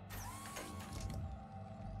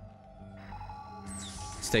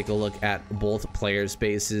 Let's take a look at both players'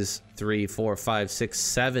 bases. 3, 4, 5, 6,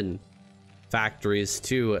 7 factories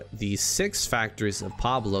to the 6 factories of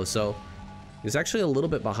Pablo. So he's actually a little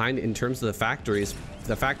bit behind in terms of the factories,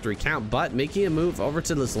 the factory count, but making a move over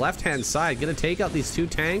to this left-hand side, gonna take out these 2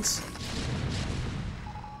 tanks.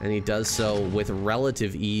 And he does so with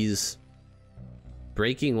relative ease.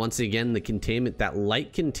 Breaking once again the containment, that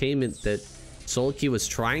light containment that Soulkey was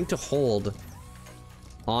trying to hold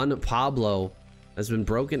on Pablo has been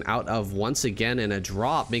broken out of once again, and a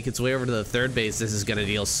drop make its way over to the 3rd base. This is gonna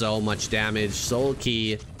deal so much damage.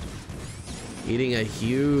 Soulkey eating a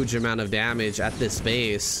huge amount of damage at this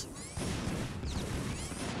base.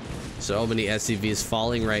 So many SCVs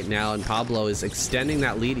falling right now, and Pablo is extending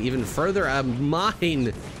that lead even further. A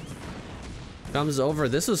mine comes over.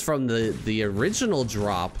 This was from the original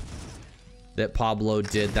drop that Pablo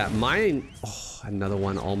did. That mine, oh, another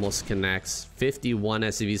one almost connects. 51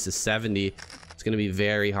 SCVs to 70. It's going to be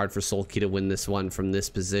very hard for Soulkey to win this one from this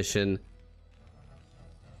position.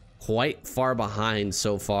 Quite far behind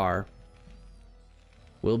so far.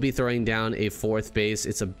 We'll be throwing down a 4th base.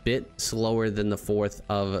 It's a bit slower than the 4th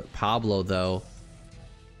of Pablo though.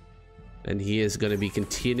 And he is going to be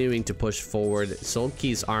continuing to push forward.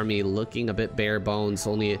 Soulkey's army looking a bit bare bones.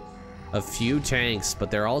 Only a few tanks, but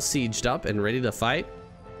they're all sieged up and ready to fight.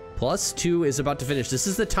 +2 is about to finish. This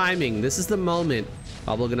is the timing. This is the moment.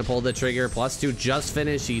 Pablo going to pull the trigger. +2 just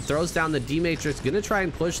finished. He throws down the D-Matrix. Going to try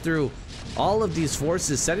and push through all of these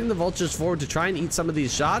forces, setting the vultures forward to try and eat some of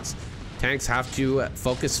these shots. Tanks have to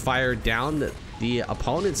focus fire down the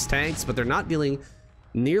opponent's tanks, but they're not dealing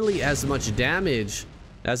nearly as much damage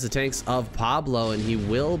as the tanks of Pablo, and he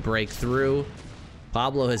will break through.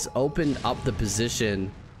 Pablo has opened up the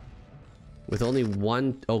position with only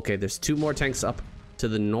 1. Okay, there's 2 more tanks up to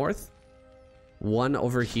the north, 1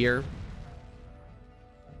 over here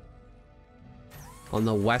on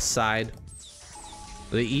the west side,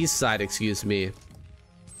 the east side, excuse me.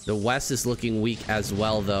 The west is looking weak as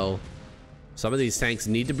well though. Some of these tanks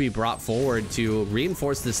need to be brought forward to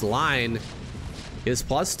reinforce this line. His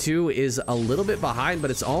 +2 is a little bit behind, but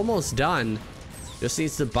it's almost done. Just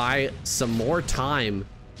needs to buy some more time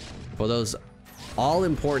for those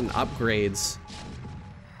all-important upgrades.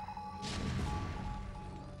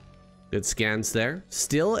 Good scans there.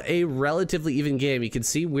 Still a relatively even game. You can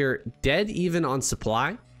see we're dead even on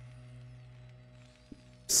supply.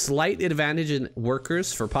 Slight advantage in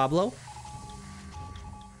workers for Pablo.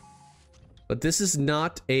 But this is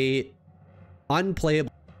not a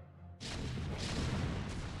unplayable.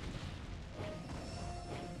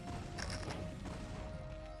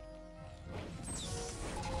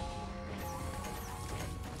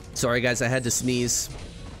 Sorry guys, I had to sneeze.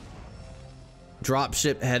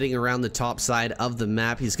 Dropship heading around the top side of the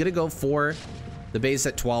map. He's gonna go for the base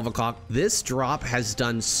at 12 o'clock. This drop has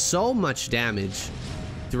done so much damage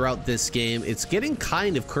throughout this game. It's getting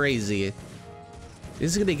kind of crazy.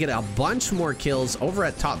 This is gonna get a bunch more kills over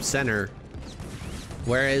at top center.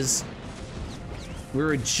 Whereas we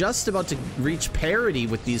were just about to reach parity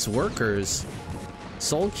with these workers.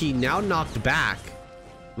 Soulkey now knocked back.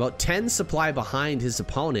 About 10 supply behind his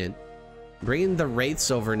opponent. Bringing the wraiths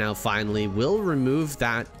over now finally will remove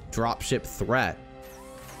that dropship threat.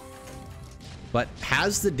 But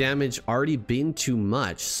has the damage already been too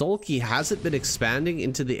much? Soulkey hasn't been expanding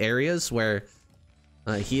into the areas where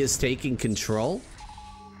he is taking control.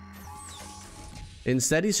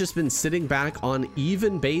 Instead, he's just been sitting back on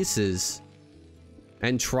even bases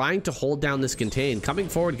and trying to hold down this contain. Coming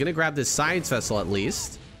forward, gonna grab this science vessel at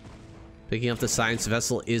least. Picking up the science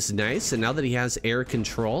vessel is nice, and now that he has air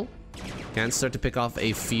control, Can start to pick off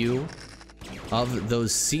a few of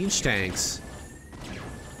those siege tanks.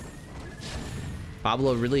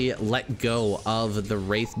 Pablo really let go of the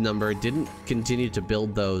Wraith number, didn't continue to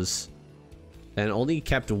build those, and only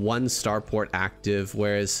kept one starport active,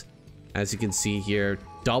 whereas, as you can see here,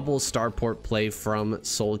 double starport play from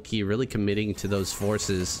Soulkey, really committing to those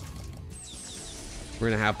forces.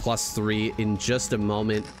 We're gonna have +3 in just a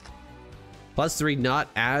moment. +3 not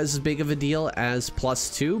as big of a deal as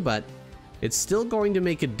 +2, but it's still going to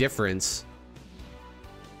make a difference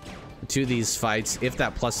to these fights if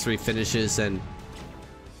that +3 finishes. And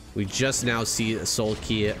we just now see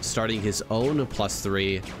Soulkey starting his own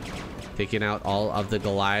 +3, taking out all of the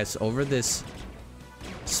Goliaths over this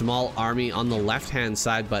small army on the left-hand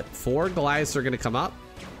side. But 4 Goliaths are going to come up,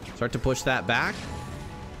 start to push that back.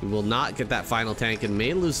 We will not get that final tank and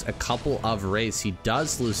may lose a couple of Wraiths. He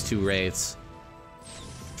does lose 2 Wraiths.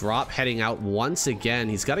 Drop heading out once again.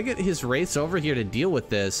 He's got to get his Wraiths over here to deal with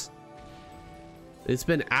this. It's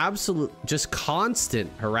been absolute, just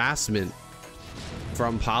constant harassment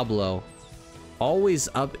from Pablo. Always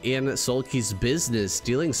up in Soulkey's business,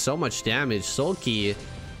 dealing so much damage. Soulkey,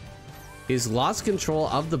 he's lost control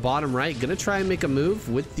of the bottom right. Gonna try and make a move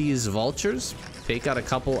with these vultures. Take out a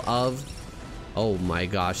couple of... Oh my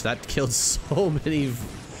gosh, that killed so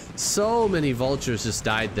many vultures just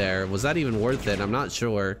died there. Was that even worth it? I'm not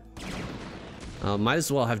sure. Might as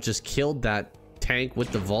well have just killed that tank with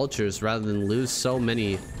the vultures rather than lose so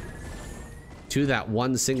many to that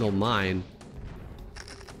one single mine.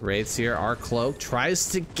 Wraiths here. Our cloak tries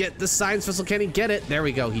to get the science vessel. Can he get it? There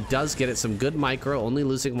we go. He does get it. Some good micro, only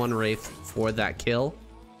losing 1 Wraith for that kill.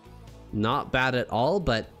 Not bad at all,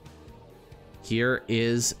 but here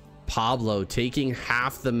is Pablo taking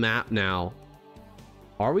half the map now.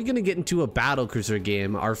 Are we going to get into a battlecruiser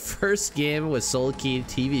game? Our first game was Soulkey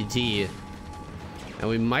TVT, and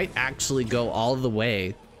we might actually go all the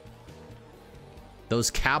way. Those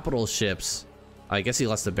capital ships. I guess he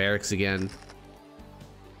lost the barracks again.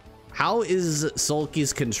 How is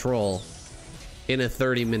Soulkey's control in a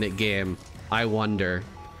 30-minute game? I wonder.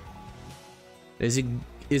 Is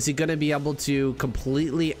he going to be able to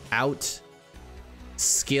completely out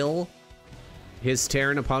skill his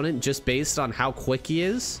Terran opponent just based on how quick he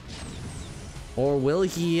is? Or will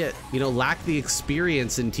he, you know, lack the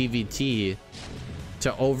experience in TVT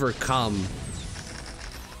to overcome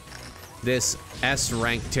this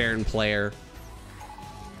S-rank Terran player?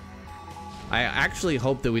 I actually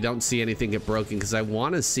hope that we don't see anything get broken, because I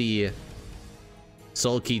want to see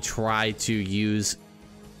Soulkey try to use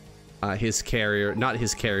his carrier, not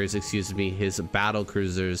his carriers, excuse me, his battle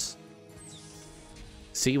cruisers.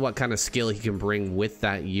 See what kind of skill he can bring with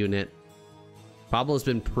that unit. Pablo's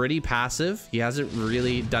been pretty passive. He hasn't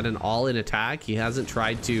really done an all-in attack. He hasn't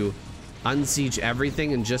tried to unsiege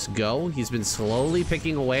everything and just go. He's been slowly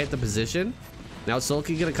picking away at the position. Now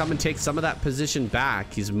Soulkey gonna come and take some of that position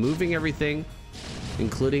back. He's moving everything,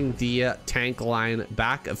 including the tank line,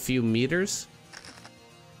 back a few meters.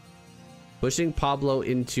 Pushing Pablo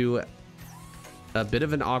into a bit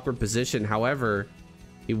of an awkward position. However,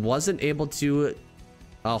 he wasn't able to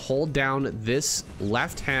hold down this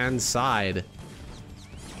left-hand side.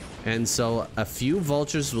 And so a few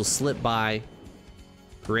vultures will slip by,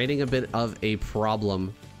 creating a bit of a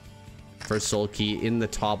problem for Soulkey in the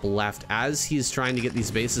top left as he's trying to get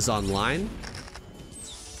these bases online.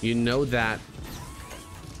 You know that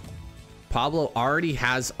Pablo already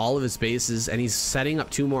has all of his bases and he's setting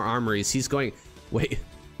up 2 more armories. He's going, wait,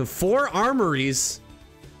 4 armories?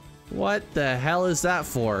 What the hell is that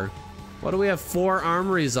for? What do we have 4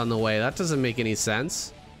 armories on the way? That doesn't make any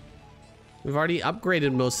sense. We've already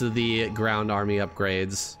upgraded most of the ground army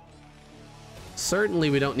upgrades. Certainly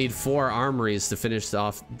we don't need 4 armories to finish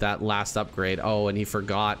off that last upgrade. Oh, and he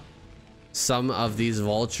forgot some of these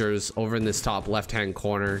vultures over in this top left-hand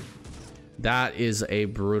corner. That is a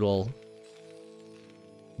brutal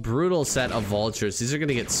set of vultures. These are going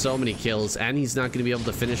to get so many kills, and he's not going to be able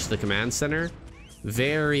to finish the command center.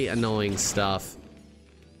 Very annoying stuff.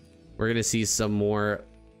 We're going to see some more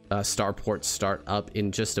starports start up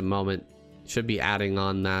in just a moment. Should be adding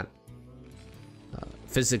on that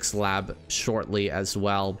physics lab shortly as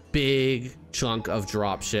well. Big chunk of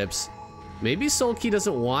drop ships. Maybe Soulkey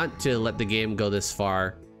doesn't want to let the game go this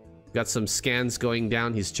far. Got some scans going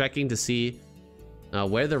down. He's checking to see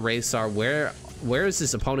where the Wraiths are. Where is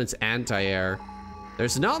his opponent's anti-air?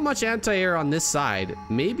 There's not much anti-air on this side.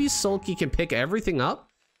 Maybe Soulkey can pick everything up,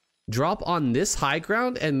 drop on this high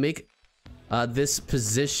ground, and make this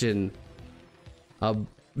position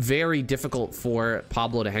very difficult for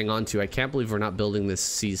Pablo to hang on to. I can't believe we're not building this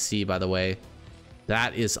CC, by the way.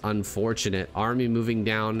 That is unfortunate. Army moving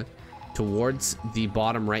down towards the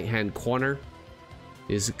bottom right-hand corner.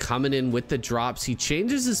 Is coming in with the drops. He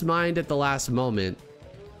changes his mind at the last moment.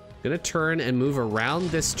 Gonna turn and move around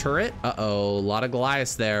this turret. Uh-oh, a lot of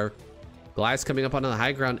Goliaths there. Goliaths coming up onto the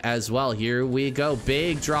high ground as well. Here we go.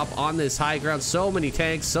 Big drop on this high ground. So many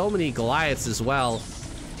tanks, so many Goliaths as well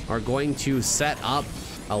are going to set up.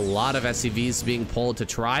 A lot of SCVs being pulled to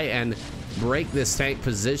try and break this tank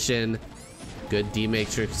position. Good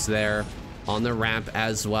D-matrix there on the ramp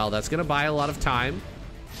as well. That's gonna buy a lot of time.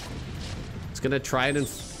 It's gonna try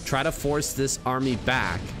to force this army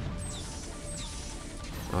back.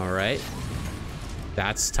 All right,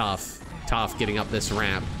 that's tough getting up this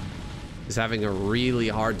ramp. He's having a really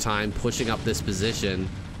hard time pushing up this position.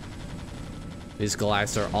 These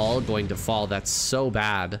Goliaths are all going to fall. That's so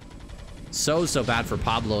bad. So bad for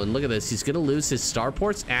Pablo. And look at this, he's gonna lose his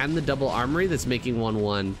starports and the double armory that's making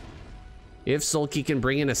 1-1. If Soulkey can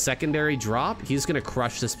bring in a secondary drop, he's gonna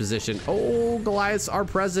crush this position. Oh, Goliaths are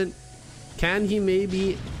present. Can he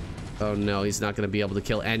maybe? Oh no, he's not gonna be able to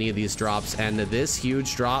kill any of these drops. And this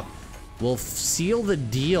huge drop will seal the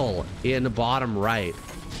deal in the bottom right.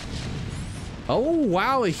 Oh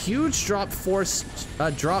wow, a huge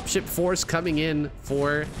dropship force coming in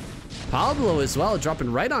for Pablo as well,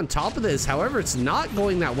 dropping right on top of this. However, it's not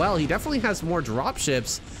going that well. He definitely has more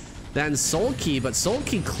dropships than Soulkey, but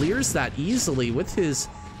Soulkey clears that easily with his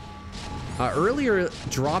earlier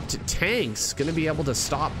dropped tanks. Gonna be able to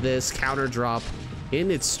stop this counter drop in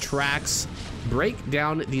its tracks, break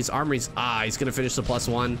down these armories. He's gonna finish the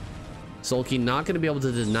 +1. Soulkey not gonna be able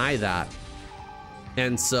to deny that.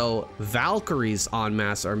 And so Valkyries en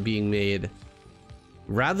masse are being made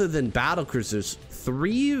rather than battle cruisers.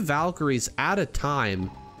 3 Valkyries at a time.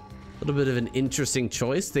 A little bit of an interesting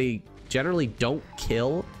choice. They generally don't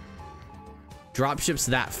kill dropships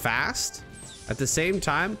that fast. At the same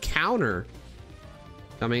time, counter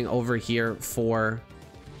coming over here for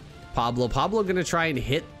Pablo. Pablo gonna try and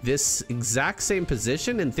hit this exact same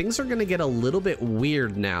position, and things are gonna get a little bit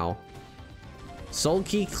weird now.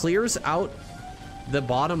 Soulkey clears out the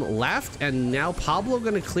bottom left, and now Pablo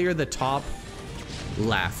gonna clear the top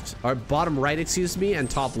left, or bottom right, excuse me, and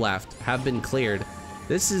top left have been cleared.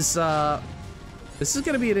 This is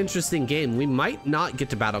gonna be an interesting game. We might not get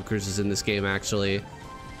to battle cruises in this game, actually.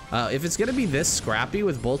 If it's gonna be this scrappy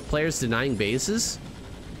with both players denying bases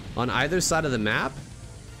on either side of the map,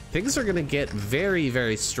 things are gonna get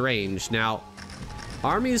very strange. Now,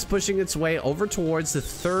 army is pushing its way over towards the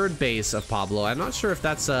 3rd base of Pablo. I'm not sure if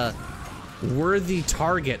that's a worthy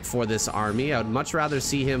target for this army. I would much rather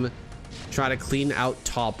see him try to clean out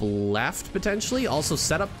top left, potentially. Also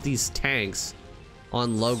set up these tanks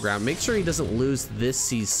on low ground. Make sure he doesn't lose this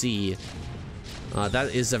CC.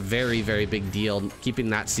 That is a very big deal, keeping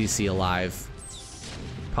that CC alive.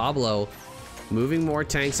 Pablo moving more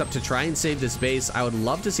tanks up to try and save this base. I would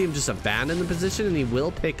love to see him just abandon the position, and he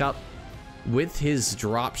will pick up with his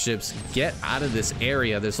dropships, get out of this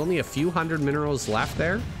area. There's only a few hundred minerals left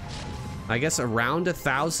there. I guess around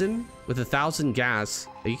 1,000 with 1,000 gas.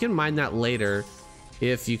 You can mine that later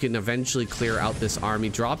if you can eventually clear out this army.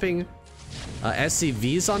 Dropping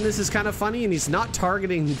SCVs on this is kind of funny, and he's not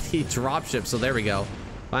targeting the dropship. So there we go.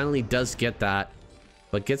 Finally does get that,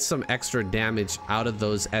 but gets some extra damage out of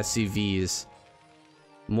those SCVs.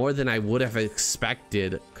 More than I would have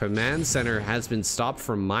expected. Command center has been stopped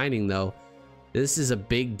from mining though. This is a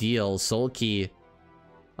big deal. Soulkey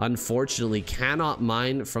unfortunately cannot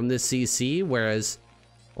mine from this CC, whereas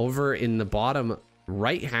over in the bottom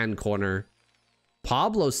right hand corner,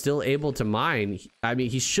 Pablo's still able to mine. I mean,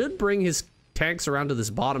 he should bring his tanks around to this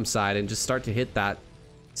bottom side and just start to hit that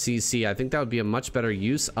CC. I think that would be a much better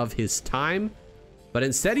use of his time, but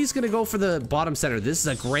instead he's going to go for the bottom center. This is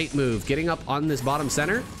a great move, getting up on this bottom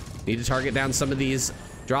center. Need to target down some of these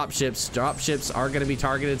dropships. Dropships are going to be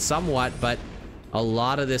targeted somewhat, but a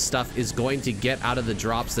lot of this stuff is going to get out of the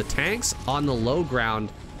drops. The tanks on the low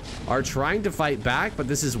ground are trying to fight back, but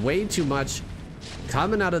this is way too much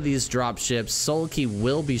coming out of these dropships. Soulkey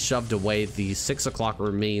will be shoved away. The 6 o'clock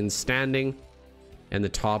remains standing, and the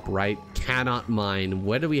top right cannot mine.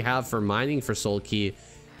 What do we have for mining for Soulkey?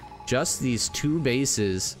 Just these 2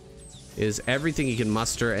 bases is everything he can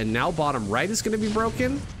muster, and now bottom right is going to be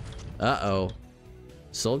broken. Uh-oh.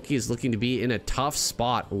 Soulkey is looking to be in a tough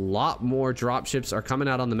spot. A lot more dropships are coming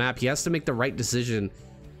out on the map. He has to make the right decision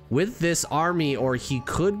with this army, or he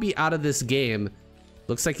could be out of this game.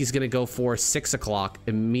 Looks like he's going to go for 6 o'clock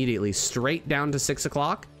immediately, straight down to 6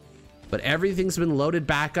 o'clock. But everything's been loaded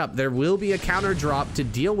back up. There will be a counter drop to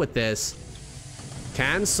deal with this.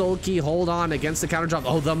 Can Soulkey hold on against the counter drop?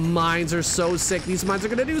 Oh, the mines are so sick. These mines are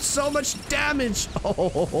going to do so much damage.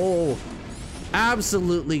 Oh,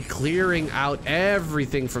 Absolutely clearing out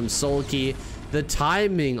everything from Soulkey. The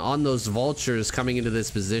timing on those vultures coming into this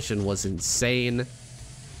position was insane.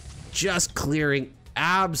 Just clearing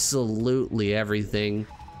absolutely everything.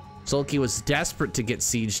 Soulkey was desperate to get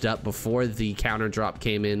sieged up before the counter drop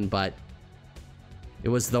came in, but it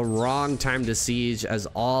was the wrong time to siege as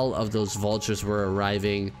all of those vultures were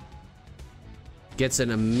arriving. Gets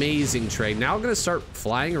an amazing trade. Now I'm going to start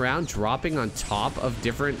flying around, dropping on top of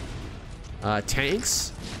different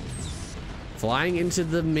tanks. Flying into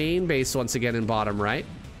the main base once again in bottom right.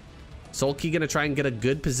 Soulkey going to try and get a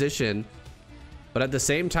good position. But at the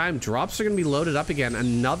same time, drops are going to be loaded up again.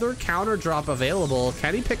 Another counter drop available.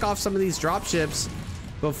 Can he pick off some of these drop ships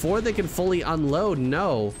before they can fully unload?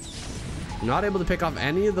 No. Not able to pick off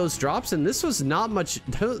any of those drops. And this was not much.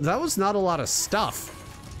 That was not a lot of stuff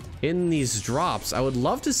in these drops. I would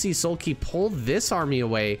love to see Soulkey pull this army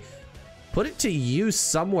away. Put it to use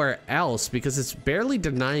somewhere else because it's barely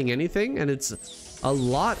denying anything. And it's a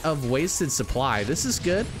lot of wasted supply. This is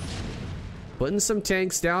good. Putting some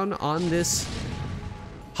tanks down on this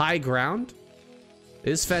high ground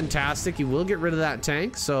is fantastic. You will get rid of that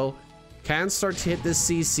tank, so can start to hit this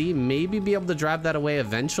CC, maybe be able to drive that away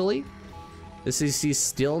eventually. The CC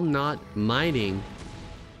still not mining,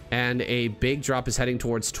 and a big drop is heading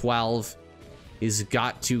towards 12. He's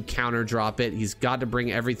got to counter drop it. He's got to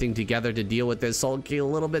bring everything together to deal with this. Soulkey a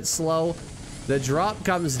little bit slow. The drop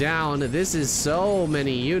comes down. This is so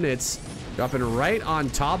many units dropping right on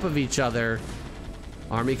top of each other.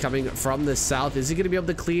 Army coming from the south. Is he going to be able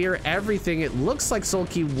to clear everything? It looks like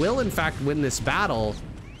Soulkey will in fact win this battle,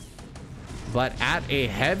 but at a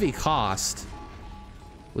heavy cost.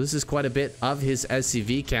 This is quite a bit of his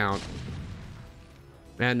SCV count,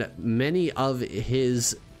 and many of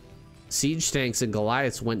his siege tanks and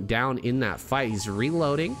Goliaths went down in that fight. He's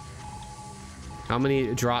reloading. How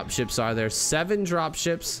many drop ships are there? 7 drop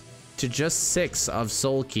ships to just 6 of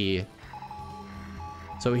Soulkey.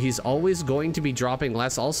 So he's always going to be dropping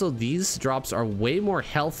less. Also, these drops are way more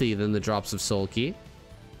healthy than the drops of Soulkey,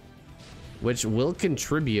 which will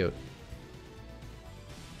contribute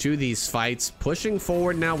to these fights. Pushing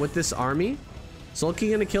forward now with this army.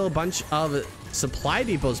 Soulkey gonna kill a bunch of supply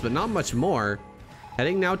depots, but not much more.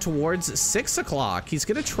 Heading now towards 6 o'clock. He's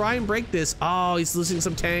gonna try and break this. Oh, he's losing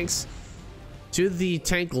some tanks to the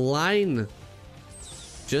tank line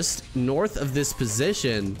just north of this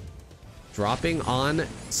position. Dropping on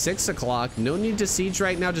 6 o'clock. No need to siege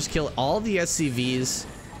right now. Just kill all the SCVs.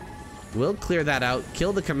 We'll clear that out.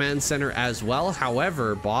 Kill the command center as well.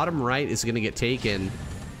 However, bottom right is going to get taken.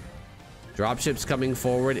 Dropships coming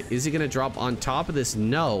forward. Is he going to drop on top of this?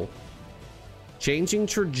 No. Changing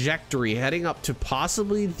trajectory. Heading up to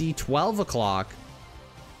possibly the 12 o'clock.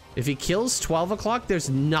 If he kills 12 o'clock, there's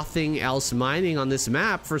nothing else mining on this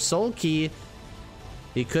map for Soulkey.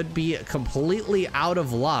 He could be completely out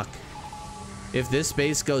of luck. If this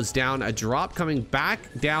base goes down, a drop coming back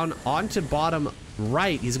down onto bottom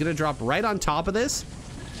right. He's going to drop right on top of this.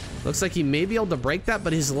 Looks like he may be able to break that,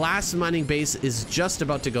 but his last mining base is just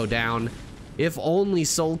about to go down. If only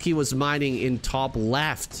Soulkey was mining in top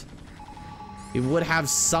left, he would have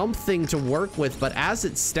something to work with. But as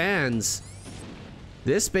it stands,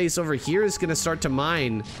 this base over here is going to start to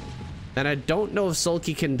mine. And I don't know if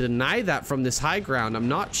Soulkey can deny that from this high ground. I'm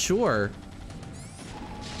not sure.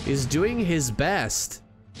 He's doing his best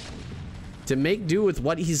to make do with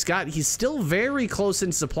what he's got. He's still very close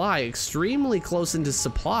in supply, extremely close into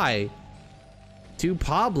supply to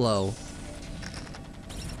Pablo.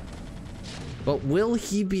 But will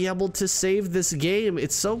he be able to save this game?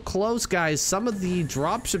 It's so close, guys. Some of the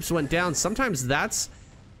dropships went down. Sometimes that's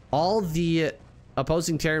all the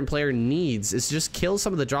opposing Terran player needs, is just kill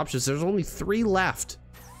some of the dropships. There's only 3 left.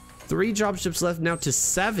 3 dropships left now to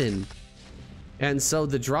 7. And so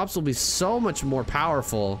the drops will be so much more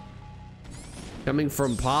powerful coming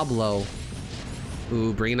from Pablo.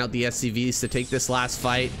 Ooh, bringing out the SCVs to take this last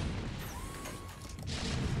fight.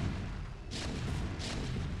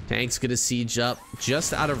 Tank's gonna siege up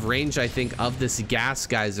just out of range, I think, of this gas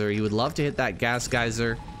geyser. You would love to hit that gas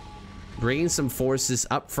geyser. Bringing some forces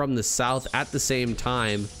up from the south at the same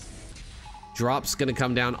time. Drop's gonna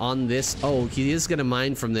come down on this. Oh, he is gonna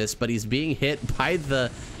mine from this, but he's being hit by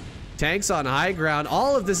the tanks on high ground.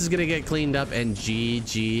 All of this is gonna get cleaned up, and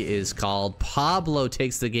GG is called. Pablo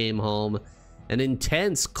takes the game home. An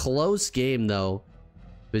intense, close game, though,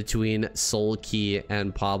 between Soulkey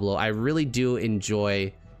and Pablo. I really do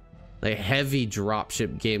enjoy the heavy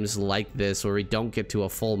dropship games like this, where we don't get to a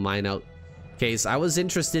full mine out case. I was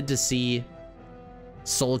interested to see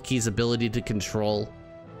Soulkey's ability to control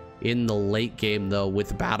in the late game, though,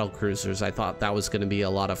 with battle cruisers. I thought that was going to be a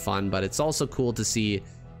lot of fun, but it's also cool to see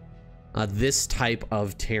this type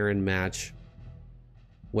of Terran match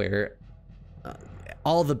where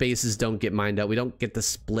all the bases don't get mined out. We don't get the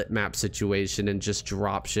split map situation and just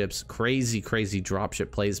dropships, crazy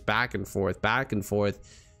dropship plays back and forth.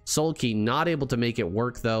 Soulkey not able to make it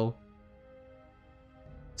work, though.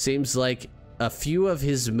 Seems like a few of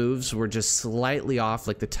his moves were just slightly off,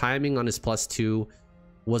 like the timing on his +2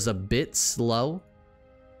 was a bit slow.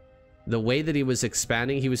 The way that he was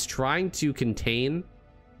expanding, he was trying to contain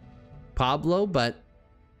Pablo, but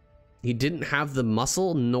he didn't have the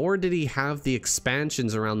muscle, nor did he have the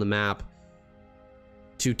expansions around the map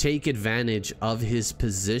to take advantage of his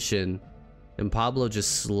position. And Pablo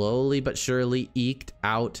just slowly but surely eked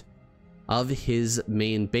out of his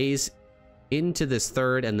main base into this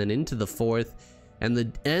third and then into the fourth. And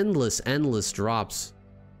the endless drops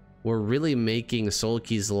were really making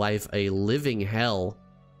Soulkey's life a living hell,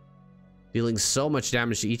 dealing so much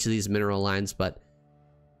damage to each of these mineral lines. But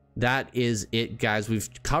that is it, guys. We've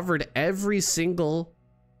covered every single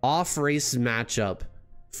off-race matchup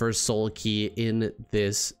for Soulkey in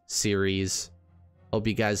this series. Hope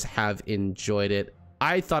you guys have enjoyed it.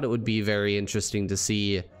 I thought it would be very interesting to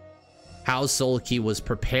see how Soulkey was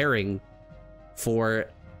preparing for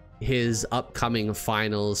his upcoming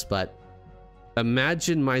finals, but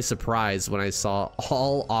imagine my surprise when I saw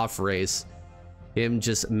all off-race, him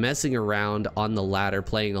just messing around on the ladder,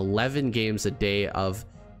 playing 11 games a day of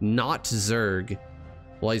not zerg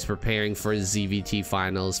while he's preparing for his ZVT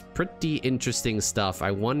finals. Pretty interesting stuff. I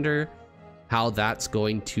wonder how that's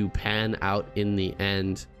going to pan out in the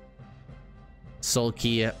end.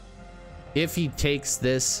 Soulkey, if he takes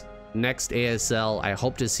this next ASL, I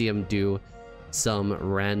hope to see him do some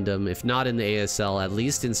random, if not in the ASL, at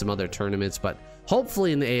least in some other tournaments, but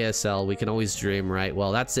hopefully in the ASL. We can always dream, right?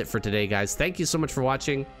 Well, that's it for today, guys. Thank you so much for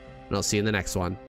watching, and I'll see you in the next one.